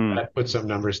Mm-hmm. that puts some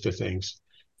numbers to things.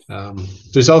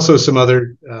 There's also some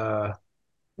other,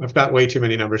 I've got way too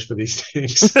many numbers for these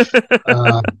things.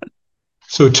 Uh,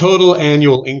 so total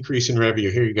annual increase in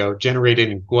revenue, here you go, generated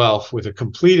in Guelph with a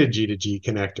completed G2G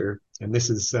connector. And this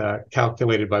is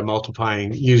calculated by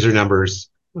multiplying user numbers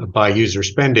by user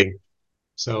spending.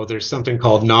 So there's something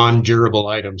called non-durable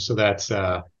items. So that's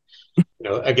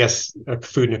I guess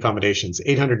food and accommodations,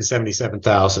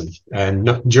 877,000,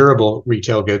 and durable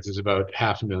retail goods is about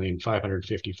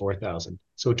 554,000.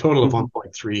 So a total of Mm-hmm.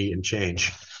 1.3 and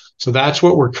change. So that's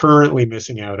what we're currently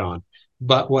missing out on.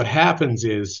 But what happens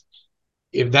is,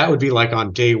 if that would be like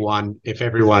on day one, if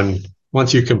everyone,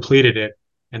 once you completed it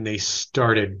and they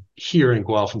started here in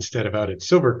Guelph instead of out at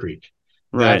Silver Creek,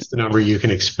 Right. that's the number you can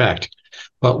expect.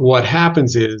 But what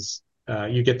happens is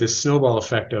you get this snowball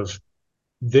effect of,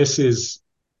 this is,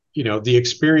 the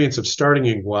experience of starting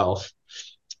in Guelph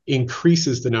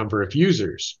increases the number of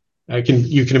users.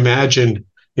 You can imagine,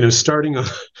 starting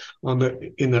on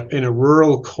the in a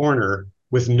rural corner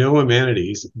with no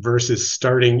amenities versus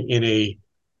starting in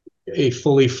a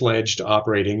fully fledged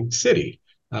operating city.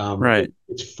 Right.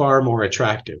 It's far more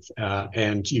attractive,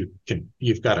 and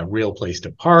you've got a real place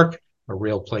to park, a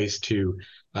real place to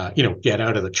get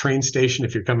out of the train station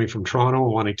if you're coming from Toronto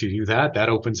and wanting to do that. That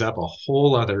opens up a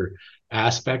whole other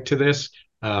aspect to this.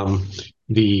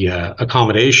 The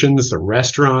accommodations, the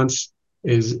restaurants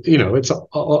is it's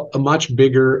a much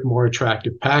bigger, more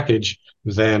attractive package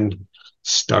than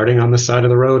starting on the side of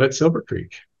the road at Silver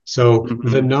Creek. So the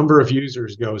Mm-hmm. number of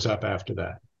users goes up after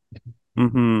that.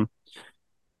 Mm-hmm.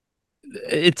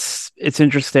 It's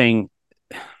interesting.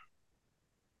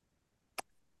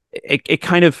 It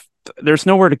kind of there's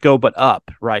nowhere to go but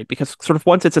up, right? Because sort of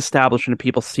once it's established and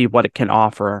people see what it can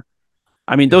offer,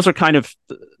 I mean, Yeah, those are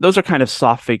kind of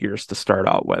soft figures to start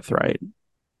out with, right?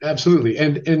 absolutely.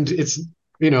 And it's,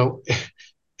 you know,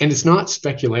 and it's not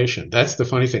speculation. That's the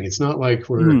funny thing. It's not like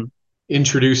we're Mm.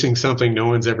 introducing something no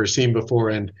one's ever seen before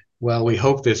and, well, we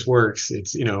hope this works.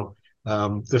 It's,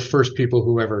 the first people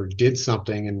who ever did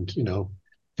something, and,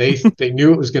 they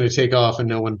knew it was going to take off and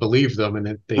no one believed them,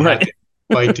 and they had Right. to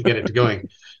fight to get it to going.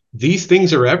 These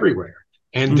things are everywhere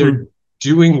and Hmm. they're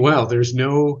doing well. There's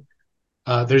no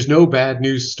bad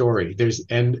news story.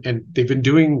 And they've been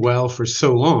doing well for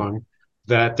so long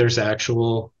that there's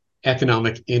actual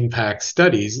economic impact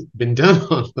studies been done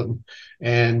on them,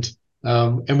 and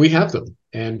we have them,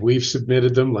 and we've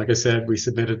submitted them. Like I said, we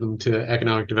submitted them to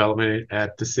economic development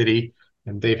at the city,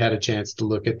 and they've had a chance to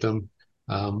look at them.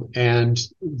 And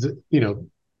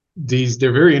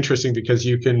they're very interesting because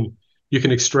you can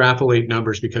extrapolate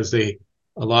numbers because a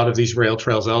lot of these rail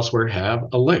trails elsewhere have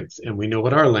a length, and we know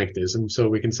what our length is, and so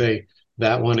we can say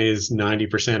that one is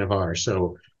 90% of ours,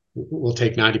 so we'll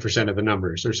take 90% of the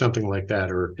numbers or something like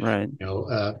that, or Right.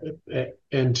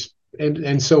 and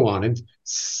and so on. And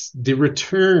the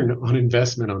return on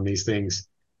investment on these things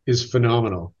is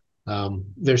phenomenal.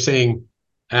 They're saying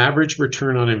average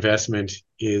return on investment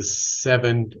is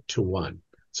 7 to 1.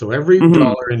 So every Hmm.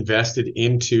 dollar invested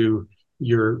into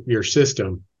your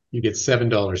system, you get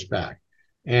 $7 back.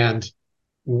 And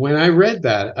when I read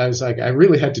that, I was like, I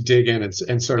really had to dig in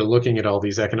and sort of looking at all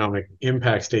these economic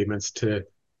impact statements to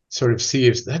sort of see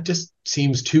if that just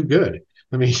seems too good.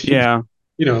 I mean, Yeah.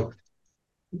 you know,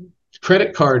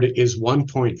 credit card is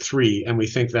 1.3 and we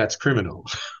think that's criminal.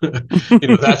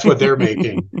 That's what they're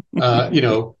making.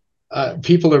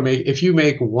 People are making, if you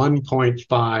make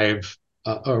 1.5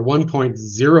 or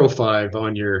 1.05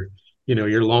 on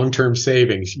your long-term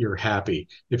savings, you're happy.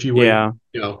 Yeah.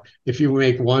 If you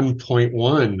make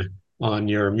 1.1 on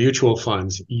your mutual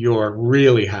funds, you're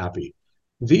really happy.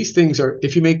 These things are,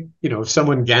 if you make, if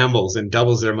someone gambles and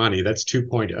doubles their money, that's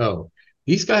 2.0.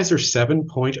 These guys are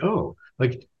 7.0.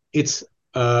 Like, it's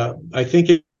I think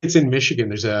it's in Michigan.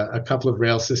 There's a couple of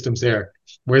rail systems there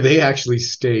where they actually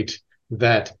state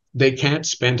that they can't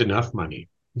spend enough money.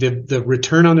 The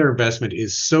return on their investment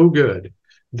is so good.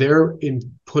 They're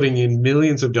putting in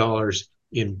millions of dollars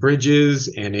in bridges,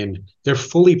 and they're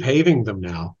fully paving them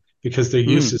now because their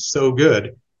use Mm. is so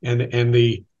good, and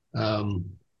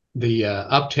the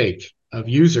uptake of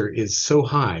user is so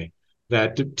high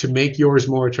that to make yours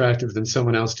more attractive than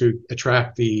someone else, to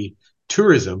attract the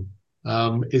tourism,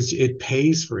 is it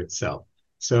pays for itself.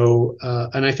 So,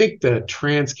 and I think the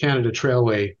Trans Canada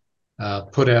Trailway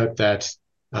put out that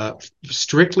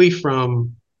strictly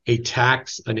from an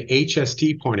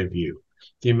HST point of view,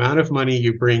 the amount of money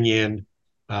you bring in,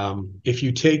 if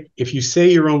you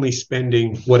say you're only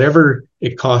spending whatever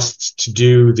it costs to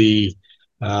do the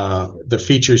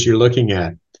features you're looking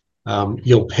at,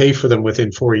 you'll pay for them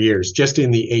within 4 years, just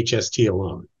in the HST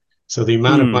alone. So the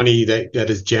amount of Mm. money that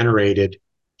is generated,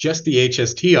 just the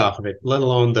HST off of it, let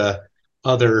alone the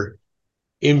other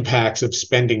impacts of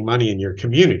spending money in your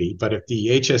community. But if the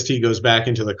HST goes back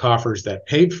into the coffers that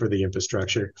paid for the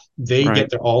infrastructure, they Right.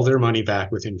 get all their money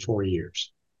back within 4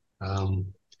 years.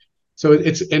 So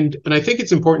and I think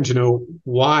it's important to know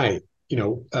why,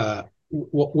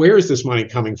 where is this money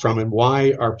coming from, and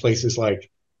why are places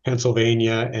like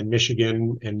Pennsylvania and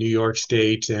Michigan and New York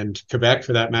State and Quebec,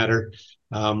 for that matter,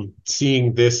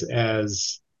 seeing this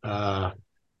as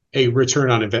a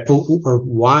return on investment, or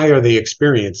why are they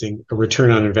experiencing a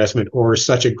return on investment or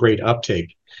such a great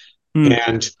uptake? Mm.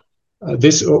 And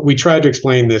this, we tried to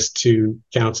explain this to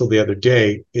council the other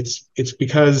day. It's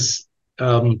because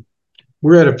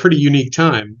we're at a pretty unique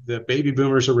time. The baby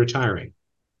boomers are retiring.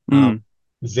 Um, Mm.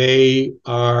 they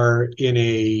are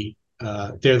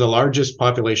they're the largest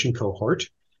population cohort.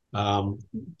 Um,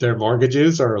 their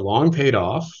mortgages are long paid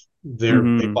off. They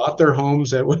Hmm. bought their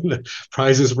homes at when the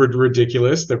prices were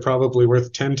ridiculous. They're probably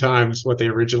worth 10 times what they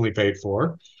originally paid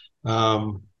for.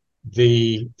 Um,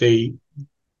 the they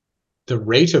the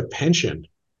rate of pension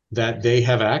that they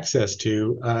have access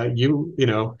to,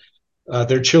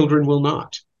 their children will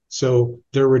not. So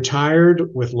they're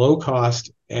retired with low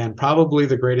cost and probably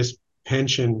the greatest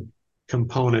pension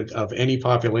component of any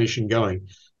population going.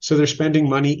 So they're spending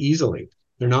money easily.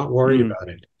 They're not worried Mm. about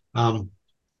it.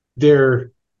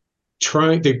 They're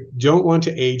they don't want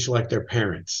to age like their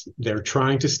parents. They're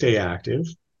trying to stay active.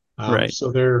 Right.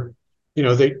 So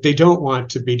they don't want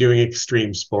to be doing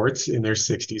extreme sports in their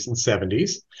 60s and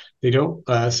 70s. They don't,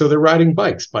 so they're riding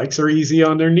bikes. Bikes are easy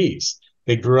on their knees.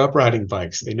 They grew up riding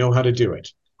bikes. They know how to do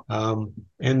it.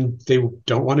 And they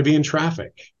don't want to be in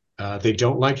traffic. They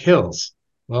don't like hills.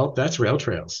 Well, that's rail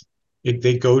trails.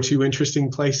 They go to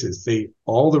interesting places.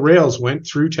 All the rails went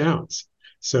through towns.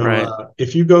 So Right.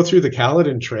 if you go through the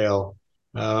Caledon Trail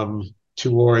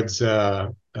towards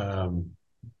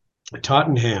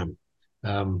Tottenham,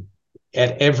 um,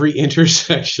 at every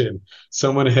intersection,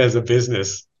 someone has a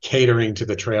business catering to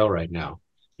the trail right now.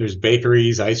 There's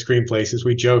bakeries, ice cream places.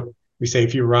 We joke, we say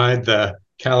if you ride the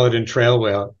Caledon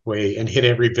Trailway and hit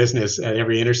every business at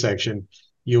every intersection,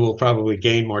 you will probably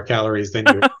gain more calories than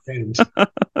you expend.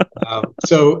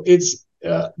 So it's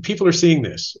people are seeing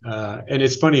this, and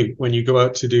it's funny when you go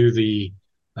out to do the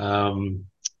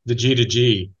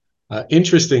G2G.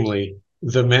 Interestingly,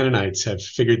 the Mennonites have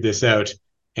figured this out,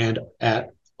 and at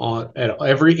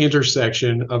every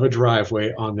intersection of a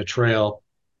driveway on the trail,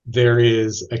 there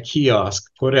is a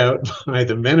kiosk put out by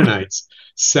the Mennonites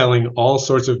selling all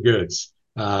sorts of goods.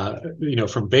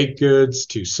 from baked goods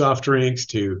to soft drinks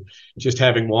to just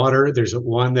having water. There's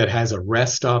one that has a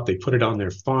rest stop. They put it on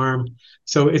their farm.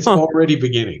 So it's Huh. already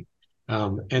beginning.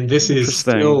 And this is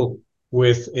Interesting. still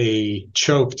with a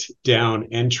choked down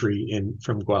entry in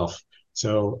from Guelph.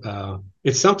 So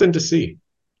it's something to see.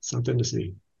 Something to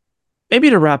see. Maybe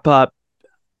to wrap up,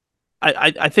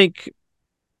 I think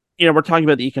we're talking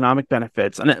about the economic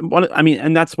benefits, and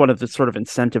and that's one of the sort of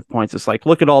incentive points. It's like,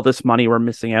 look at all this money we're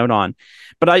missing out on.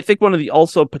 But I think one of the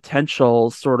also potential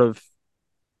sort of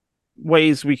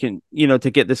ways we can,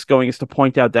 to get this going is to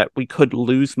point out that we could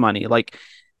lose money. Like,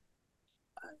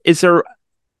 is there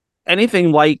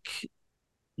anything like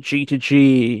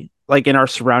G2G, like in our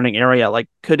surrounding area? Like,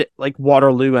 could like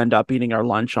Waterloo end up eating our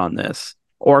lunch on this?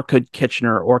 Or could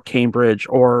Kitchener or Cambridge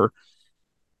or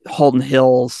Halton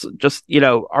Hills just,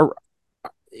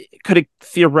 could it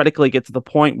theoretically get to the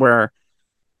point where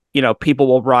people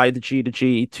will ride the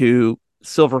G2G to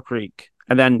Silver Creek,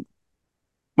 and then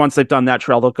once they've done that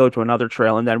trail, they'll go to another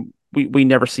trail, and then we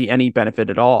never see any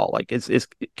benefit at all. Like,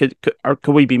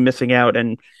 could we be missing out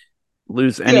and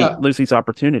Yeah, lose these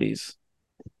opportunities?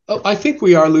 oh, I think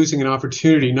we are losing an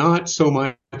opportunity, not so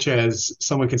much as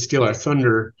someone can steal our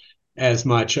thunder as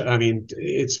much. I mean,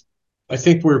 I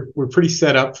think we're pretty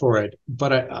set up for it,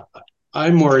 but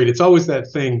I'm worried. It's always that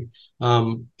thing.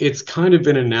 It's kind of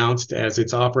been announced as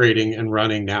it's operating and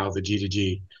running now, the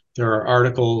G2G. There are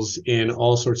articles in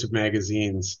all sorts of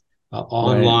magazines, Right,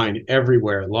 online,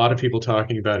 everywhere. A lot of people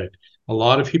talking about it. A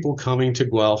lot of people coming to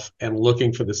Guelph and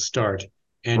looking for the start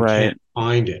and can't right,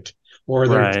 find it, or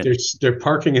right, they're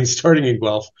parking and starting in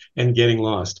Guelph and getting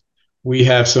lost. We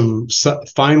have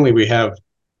finally we have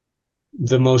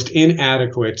the most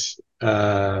inadequate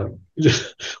wayfinding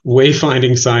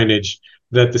signage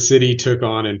that the city took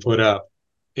on and put up.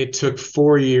 It took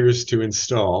 4 years to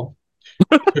install.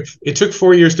 It took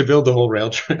 4 years to build the whole rail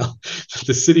trail.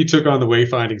 The city took on the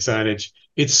wayfinding signage.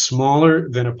 It's smaller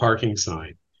than a parking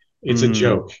sign. It's a mm,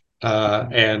 joke,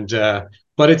 and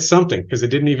but it's something because it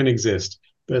didn't even exist.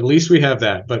 But at least we have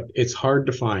that. But it's hard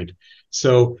to find.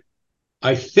 So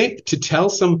I think to tell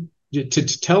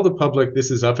the public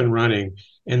this is up and running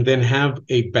and then have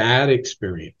a bad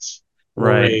experience or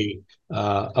right,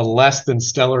 a less than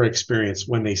stellar experience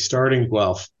when they start in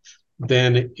Guelph,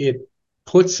 then it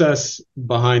puts us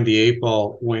behind the eight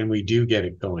ball when we do get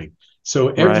it going. So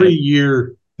every right,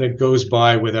 year that goes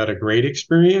by without a great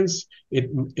experience,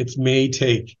 it may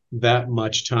take that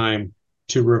much time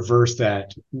to reverse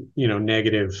that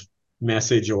negative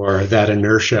message or that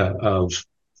inertia of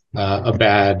a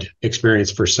bad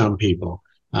experience for some people.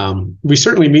 We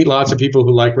certainly meet lots of people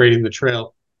who like raiding the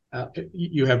trail.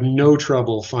 You have no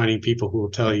trouble finding people who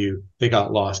will tell you they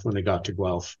got lost when they got to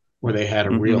Guelph, or they had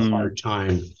a real mm-hmm, hard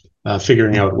time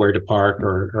figuring out where to park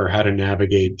or how to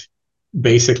navigate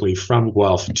basically from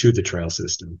Guelph to the trail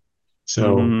system.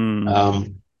 So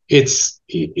mm-hmm,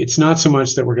 it's not so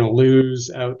much that we're going to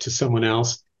lose out to someone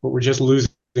else, but we're just losing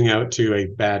out to a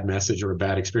bad message or a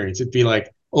bad experience. It'd be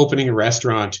like opening a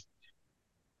restaurant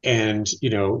and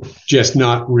just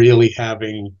not really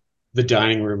having the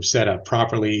dining room set up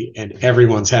properly and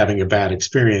everyone's having a bad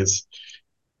experience.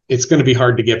 It's going to be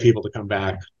hard to get people to come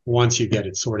back once you get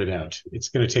it sorted out. It's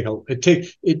going to take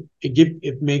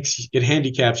it makes it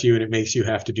handicaps you and it makes you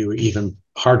have to do even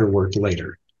harder work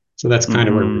later. So that's kind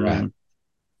of where we're at.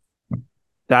 mm-hmm.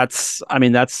 That's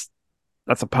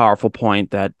a powerful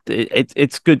point. That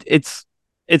it's good. It's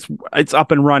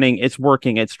up and running. It's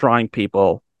working. It's drawing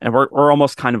people, and we're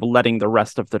almost kind of letting the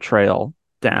rest of the trail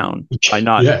down by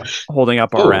not Yeah. holding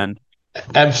up our Oh, end.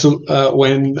 absolutely.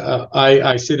 When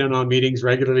I sit in on meetings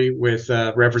regularly with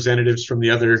representatives from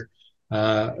the other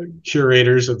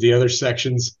curators of the other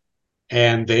sections,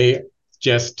 and they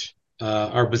just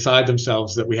are beside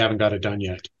themselves that we haven't got it done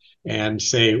yet, and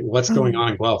say, "What's going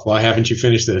on in Guelph? Why haven't you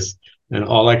finished this?" And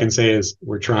all I can say is,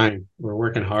 "We're trying. We're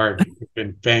working hard. We've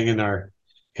been banging our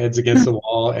heads against the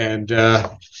wall, and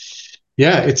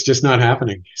yeah, it's just not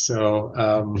happening." So,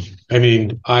 I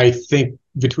mean, I think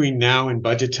between now and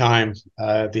budget time,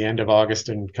 the end of August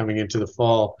and coming into the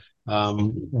fall,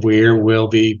 we will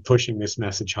be pushing this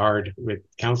message hard with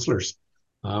counselors.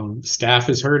 Staff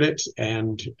has heard it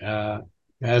and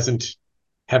hasn't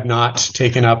have not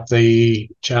taken up the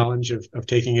challenge of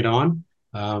taking it on.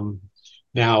 Um,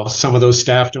 Now, some of those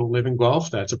staff don't live in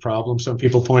Guelph. That's a problem. Some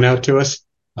people point out to us.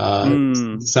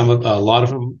 Mm, A lot of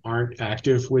them aren't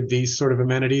active with these sort of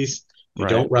amenities. They right,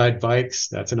 don't ride bikes.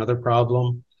 That's another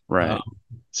problem. right.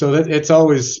 So that it's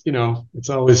always, it's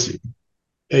always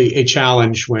a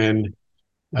challenge when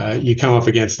you come up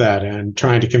against that and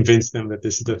trying to convince them that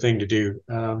this is the thing to do.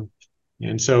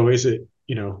 And so is it,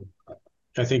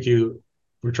 I think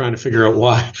we're trying to figure out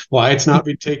why it's not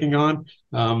been taking on.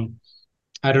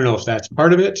 I don't know if that's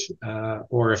part of it,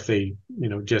 or if they,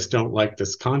 just don't like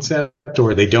this concept,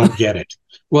 or they don't get it.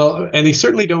 Well, and they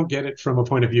certainly don't get it from a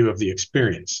point of view of the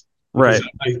experience, because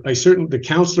Right. I certainly, the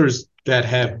counselors that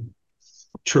have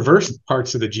traversed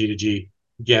parts of the G2G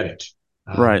get it,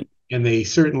 Right. and they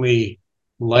certainly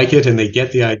like it, and they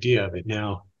get the idea of it.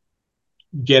 Now,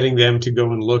 getting them to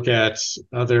go and look at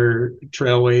other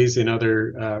trailways and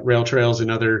other rail trails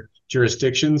in other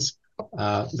jurisdictions,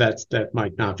 that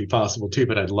might not be possible too.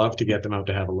 But I'd love to get them out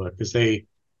to have a look, because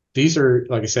these are,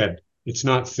 like I said, it's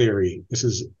not theory. This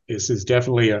is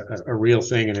definitely a real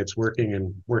thing, and it's working,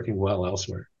 and working well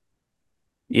elsewhere.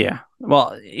 Yeah.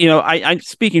 Well, I'm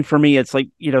speaking for me, it's like,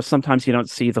 sometimes you don't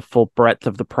see the full breadth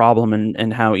of the problem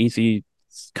and how easy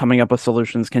coming up with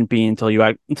solutions can be until you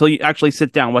actually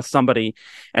sit down with somebody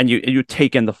and you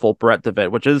take in the full breadth of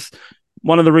it, which is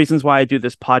one of the reasons why I do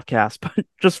this podcast. But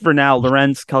just for now,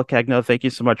 Lorenz Calcagno, thank you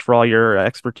so much for all your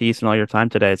expertise and all your time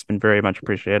today. It's been very much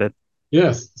appreciated.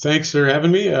 Yes, thanks for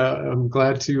having me. I'm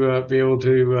glad to be able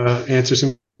to answer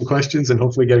some questions, and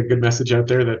hopefully get a good message out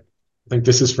there that I think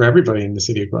this is for everybody in the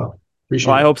city of Guelph. Well,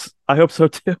 Appreciate I hope so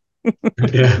too. it.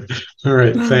 Yeah. All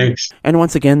right. Thanks. And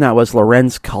once again, that was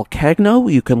Lorenz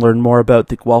Calcagno. You can learn more about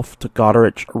the Guelph to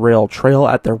Goderich Rail Trail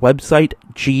at their website,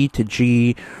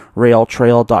 G2G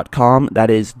railtrail.com. That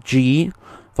is G,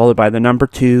 followed by the number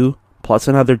 2, plus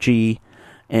another G,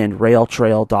 and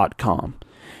railtrail.com.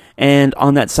 And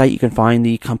on that site, you can find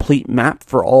the complete map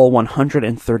for all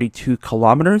 132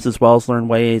 kilometers, as well as learn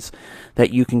ways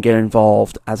that you can get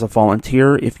involved as a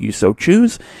volunteer if you so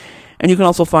choose. And you can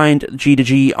also find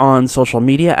G2G on social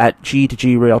media at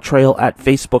G2G Rail Trail at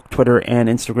Facebook, Twitter, and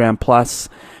Instagram, plus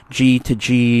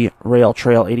G2G Rail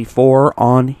Trail 84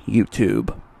 on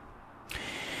YouTube.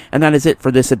 And that is it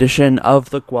for this edition of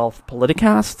the Guelph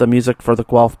Politicast. The music for the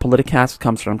Guelph Politicast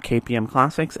comes from KPM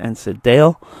Classics and Sid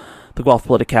Dale. The Guelph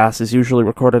Politicast is usually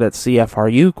recorded at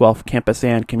CFRU, Guelph Campus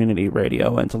and Community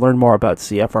Radio. And to learn more about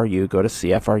CFRU, go to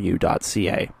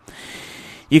cfru.ca.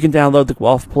 You can download the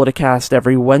Guelph Politicast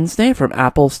every Wednesday from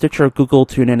Apple, Stitcher, Google,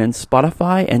 TuneIn, and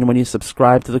Spotify. And when you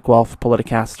subscribe to the Guelph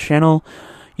Politicast channel,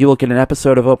 you will get an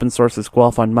episode of Open Sources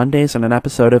Guelph on Mondays and an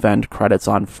episode of End Credits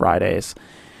on Fridays.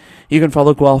 You can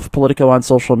follow Guelph Politico on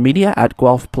social media at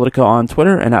Guelph Politico on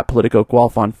Twitter and at Politico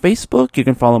Guelph on Facebook. You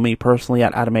can follow me personally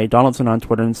at Adam A. Donaldson on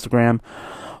Twitter and Instagram,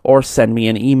 or send me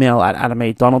an email at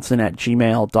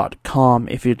adamadonaldson@gmail.com.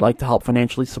 If you'd like to help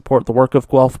financially support the work of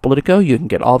Guelph Politico, you can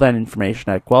get all that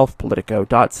information at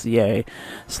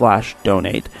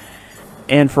guelphpolitico.ca/donate.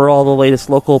 And for all the latest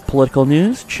local political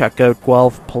news, check out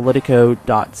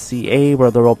guelphpolitico.ca,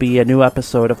 where there will be a new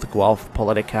episode of the Guelph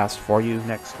Politicast for you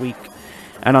next week.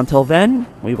 And until then,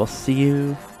 we will see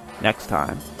you next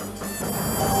time.